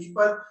there.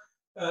 People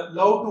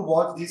love to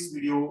watch this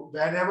video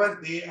whenever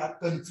they are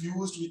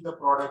confused with the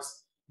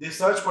products. They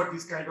search for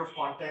this kind of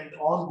content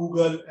on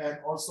Google and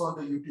also on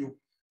the YouTube.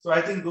 So I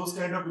think those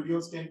kind of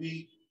videos can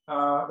be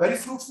very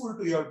fruitful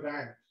to your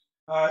brand.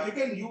 You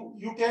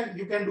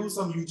can do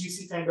some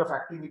UGC kind of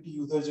activity,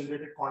 user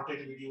generated content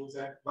videos,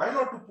 and why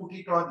not to put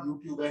it on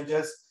YouTube and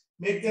just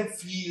make them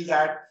feel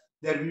that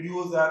their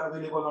videos are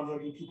available on your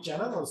YouTube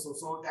channel also.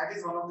 So that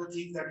is one of the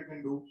things that you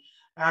can do.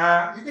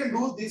 You can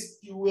do this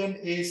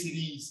Q&A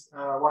series,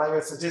 what I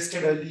was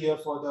suggested earlier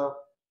for the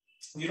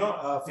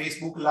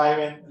Facebook Live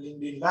and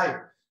LinkedIn Live.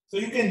 So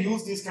you can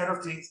use these kind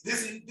of things.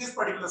 This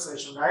particular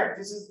session, right?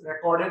 This is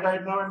recorded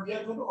right now, and we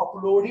are going to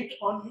upload it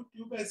on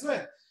YouTube as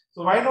well.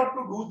 So why not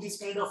to do this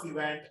kind of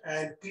event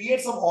and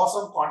create some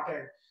awesome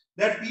content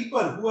that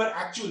people who are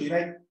actually,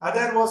 like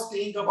Adar was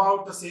saying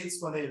about the sales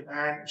funnel,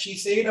 and she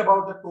said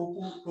about the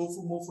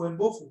tofu, mofu, and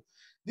bofu.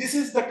 This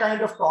is the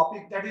kind of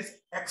topic that is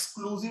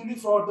exclusively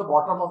for the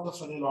bottom of the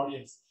funnel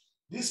audience.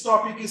 This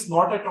topic is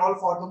not at all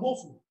for the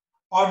mofu,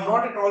 or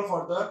not at all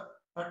for the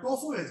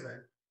tofu as well.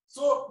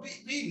 So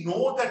we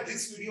know that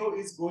this video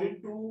is going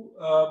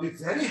to be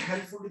very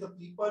helpful to the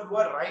people who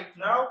are right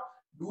now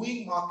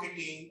doing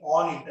marketing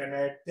on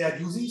internet. They are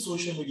using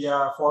social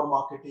media for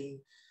marketing.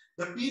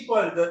 The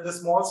people, the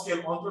small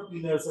scale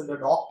entrepreneurs and the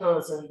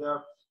doctors and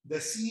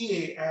the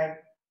CA and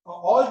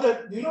all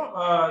the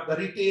the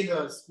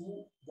retailers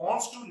who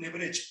wants to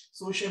leverage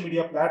social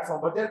media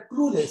platform, but they're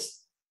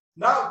clueless.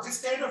 Now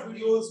this kind of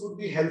videos would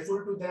be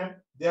helpful to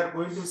them. They are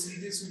going to see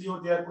this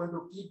video. They are going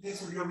to keep this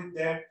video with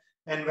them.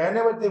 And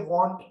whenever they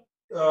want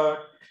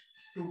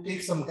to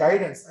take some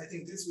guidance, I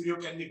think this video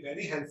can be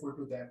very helpful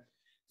to them.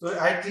 So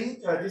I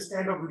think this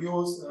kind of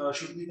videos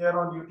should be there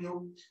on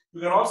YouTube.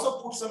 You can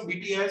also put some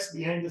BTS,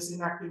 behind the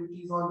scene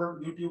activities, on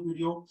the YouTube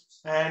video,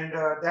 and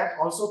that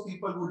also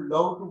people would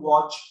love to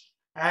watch.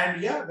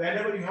 And yeah,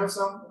 whenever you have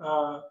some,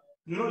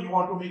 you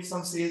want to make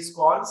some sales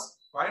calls,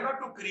 why not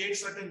to create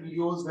certain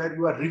videos where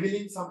you are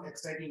revealing some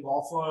exciting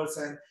offers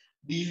and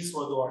deals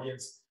for the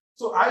audience.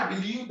 So I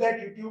believe that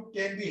YouTube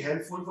can be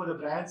helpful for the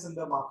brands and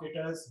the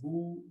marketers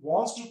who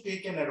wants to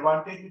take an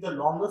advantage with the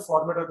longer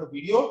format of the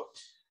video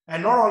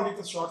and not only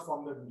the short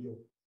form of the video.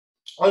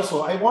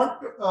 Also, I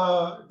want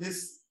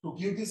to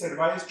give this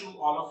advice to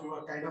all of you,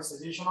 a kind of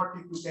suggestion or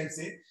tip you can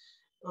say.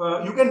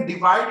 you can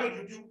divide your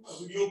YouTube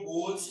video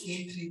goals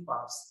in 3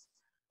 parts.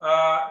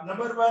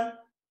 Number 1,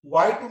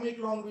 why to make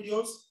long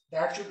videos?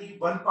 That should be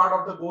one part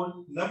of the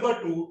goal.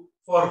 Number 2,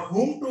 for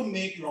whom to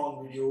make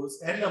long videos.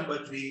 And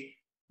number 3,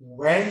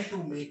 when to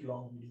make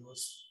long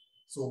videos.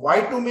 So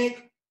why to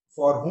make,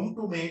 for whom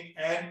to make,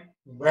 and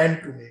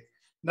when to make.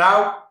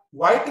 Now,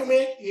 why to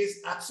make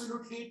is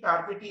absolutely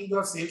targeting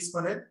your sales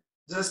funnel.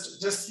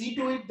 Just see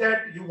to it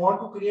that you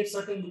want to create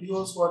certain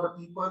videos for the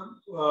people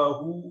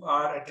who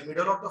are at the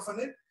middle of the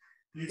funnel.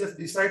 You just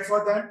decide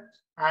for them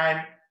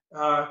and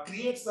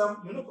create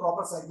some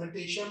proper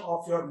segmentation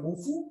of your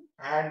MUFU,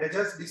 and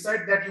just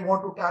decide that you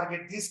want to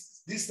target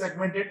this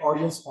segmented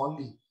audience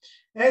only.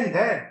 And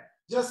then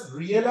just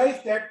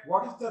realize that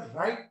what is the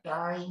right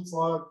time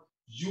for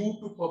you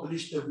to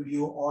publish the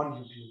video on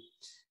YouTube.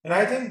 And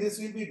I think this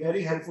will be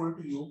very helpful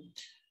to you.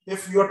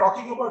 If you are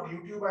talking about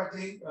YouTube, I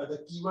think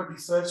the keyword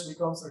research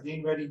becomes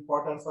again very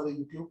important for the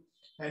YouTube.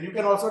 And you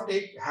can also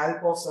take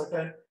help of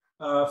certain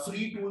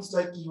free tools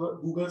like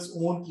Google's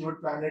own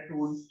Keyword Planner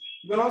tool.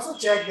 You can also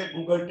check the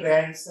Google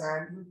Trends,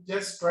 and you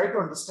just try to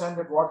understand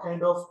that what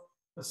kind of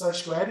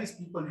search queries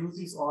people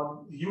use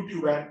on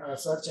YouTube and a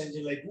search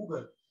engine like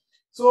Google.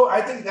 So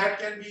I think that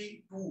can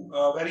be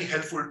very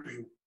helpful to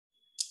you.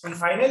 And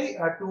finally,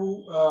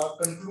 to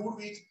conclude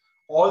with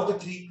all the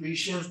 3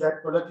 questions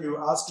that Palak you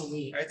asked to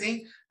me, I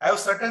think I have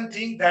certain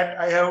things that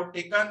I have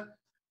taken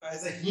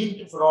as a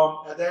hint from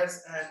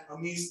others and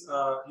Ami's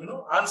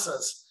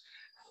answers.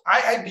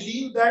 I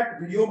believe that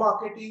video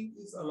marketing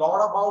is a lot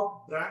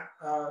about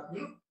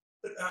brand,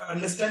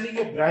 understanding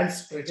a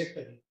brand's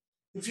trajectory.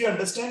 If you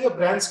understand your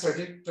brand's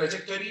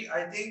trajectory,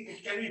 I think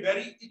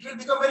it will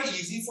become very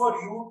easy for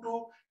you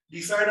to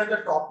decide on the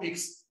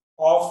topics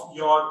of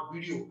your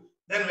video.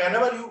 Then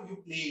whenever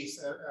you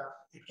place,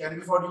 it can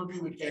be for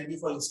YouTube, it can be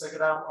for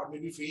Instagram, or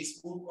maybe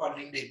Facebook or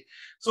LinkedIn.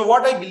 So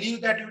what I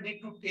believe that you need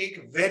to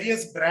take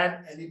various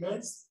brand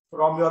elements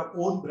from your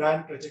own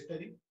brand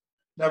trajectory.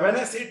 Now, when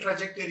I say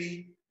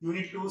trajectory, you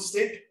need to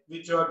sit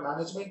with your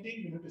management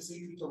team, you need to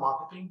sit with your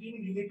marketing team,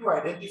 you need to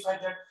identify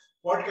that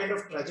what kind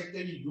of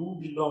trajectory you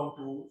belong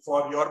to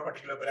for your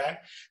particular brand.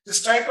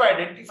 Just try to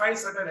identify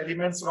certain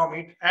elements from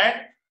it. And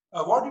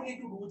what you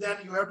need to do then,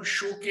 you have to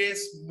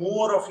showcase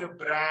more of your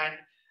brand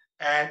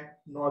and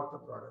not the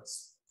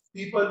products.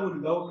 People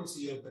would love to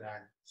see your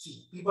brand.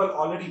 See, people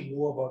already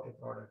know about your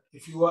product.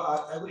 If you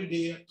are every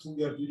day through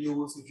your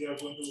videos, if you are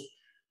going to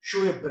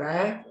show your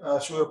brand,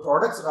 show your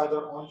products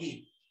rather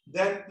only,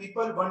 then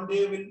people one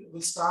day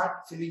will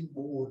start feeling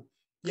bored.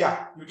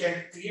 Yeah, you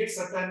can create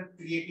certain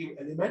creative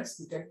elements.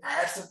 You can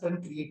add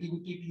certain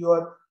creativity to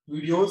your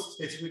videos,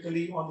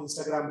 specifically on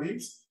Instagram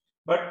Reels.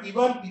 But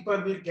even people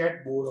will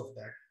get bored of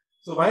that.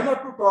 So why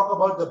not to talk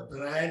about the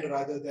brand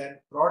rather than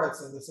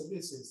products and the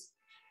services?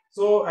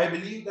 So I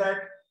believe that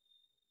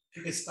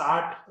you can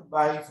start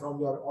from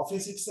your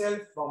office itself,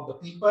 from the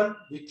people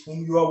with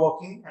whom you are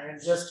working,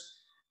 and just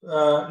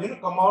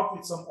come out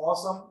with some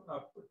awesome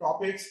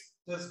topics.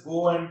 Just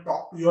go and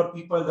talk to your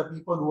people, the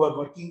people who are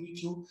working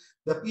with you,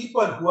 the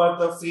people who are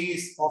the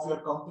face of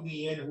your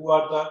company and who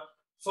are the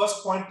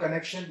first point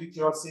connection with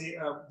your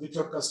with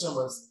your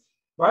customers.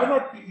 Why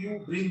not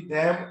you bring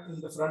them in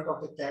the front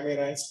of the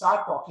camera and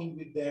start talking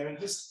with them and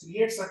just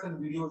create certain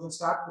videos and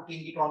start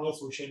putting it on your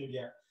social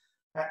media.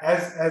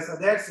 As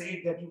Adair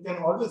said, that you can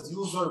always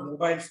use your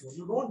mobile phone.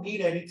 You don't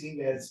need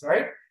anything else,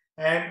 right?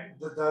 And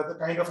the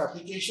kind of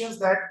applications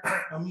that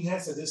Ami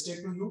has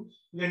suggested to you,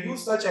 you can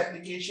use such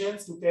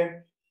applications. You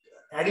can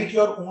edit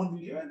your own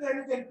video and then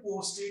you can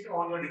post it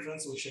on your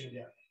different social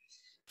media.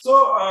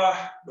 So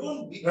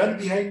don't run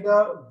behind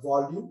the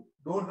volume.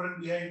 Don't run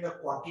behind the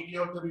quantity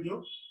of the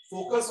video.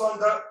 Focus on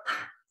the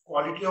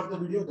quality of the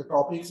video, the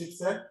topics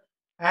itself,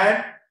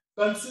 and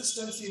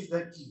consistency is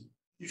the key.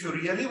 If you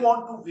really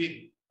want to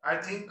win, I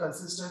think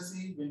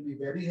consistency will be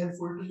very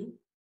helpful to you.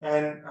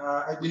 And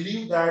I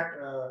believe that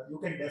you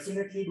can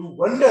definitely do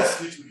wonders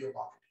with video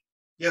marketing.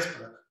 Yes,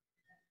 Palak.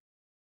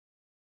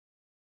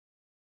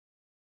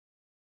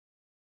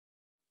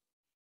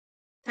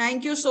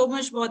 Thank you so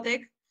much,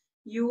 Bautik.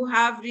 You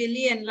have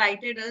really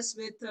enlightened us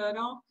with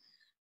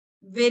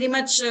very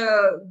much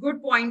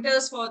good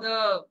pointers for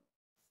the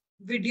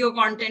video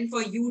content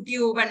for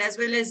YouTube and as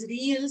well as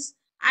Reels.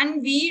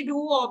 And we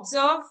do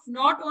observe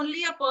not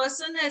only a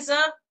person as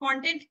a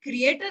content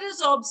creator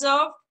is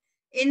observed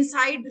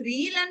inside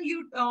Reel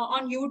and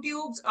on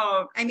YouTube's,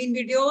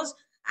 videos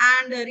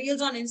and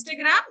Reels on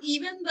Instagram,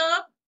 even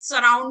the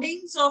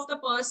surroundings of the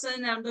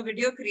person and the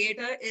video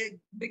creator, it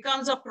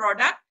becomes a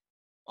product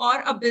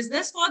or a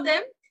business for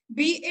them,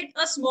 be it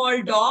a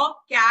small dog,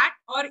 cat,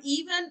 or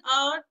even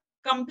a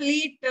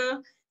complete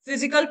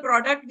physical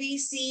product we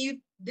see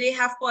they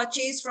have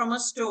purchased from a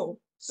store.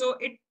 So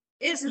it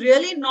is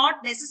really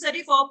not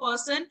necessary for a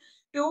person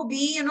to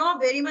be,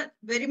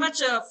 very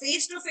much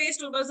face-to-face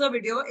towards the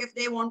video. If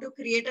they want to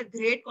create a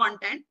great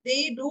content,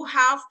 they do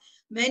have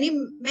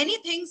many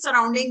things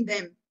surrounding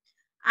them.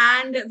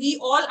 And we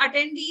all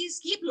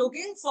attendees keep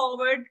looking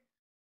forward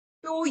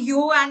to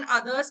you and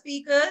other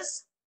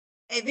speakers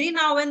every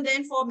now and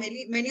then for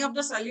many of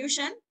the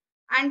solution.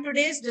 and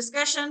today's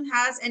discussion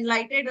has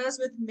enlightened us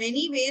with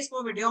many ways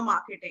for video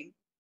marketing.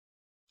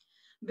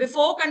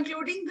 Before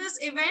concluding this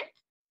event,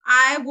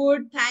 I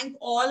would thank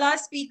all our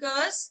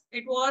speakers.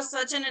 It was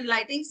such an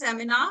enlightening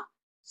seminar.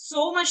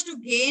 So much to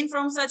gain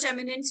from such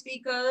eminent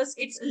speakers.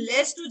 It's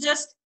less to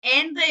just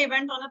end the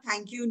event on a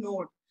thank you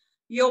note.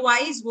 Your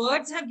wise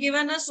words have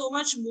given us so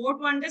much more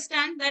to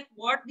understand that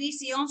what we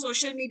see on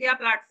social media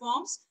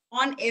platforms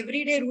on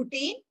everyday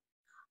routine.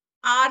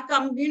 Our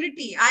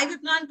community,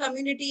 iVIPANAN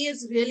community,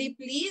 is really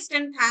pleased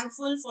and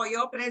thankful for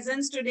your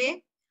presence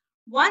today.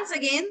 Once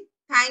again,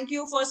 thank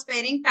you for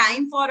sparing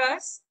time for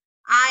us.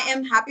 I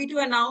am happy to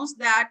announce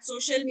that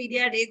Social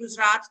Media Day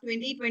Gujarat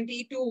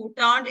 2022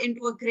 turned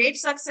into a great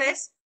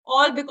success,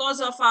 all because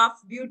of our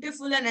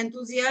beautiful and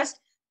enthusiastic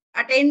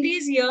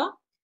attendees here.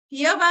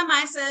 Hereby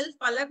myself,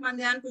 Palak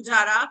Mandyan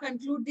Pujara,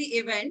 conclude the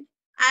event.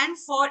 And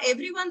for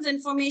everyone's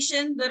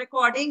information, the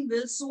recording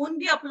will soon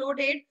be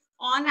uploaded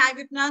on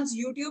iVIPANAN's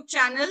YouTube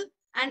channel,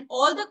 and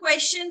all the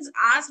questions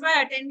asked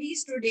by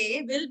attendees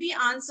today will be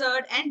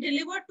answered and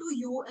delivered to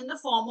you in the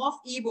form of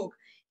ebook.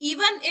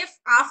 Even if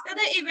after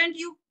the event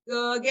you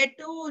get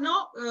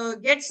to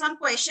get some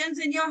questions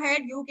in your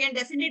head, you can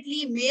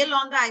definitely mail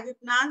on the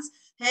iVIPANAN's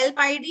help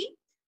ID.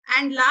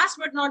 And last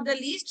but not the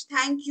least,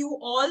 thank you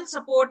all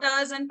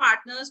supporters and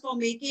partners for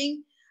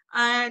making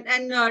and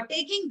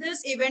taking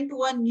this event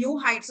to a new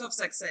heights of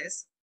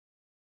success.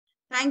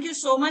 Thank you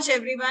so much,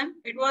 everyone.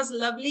 It was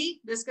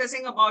lovely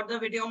discussing about the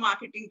video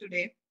marketing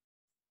today.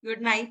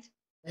 Good night.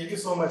 Thank you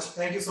so much.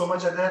 Thank you so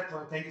much,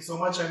 Adat. Thank you so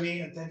much, Ami.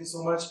 And thank you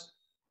so much,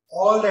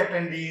 all the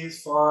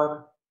attendees,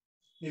 for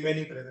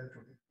remaining present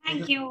today.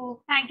 Thank you.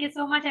 Thank you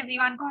so much,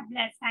 everyone. God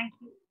bless. Thank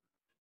you.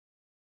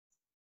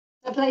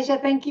 A pleasure.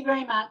 Thank you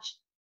very much.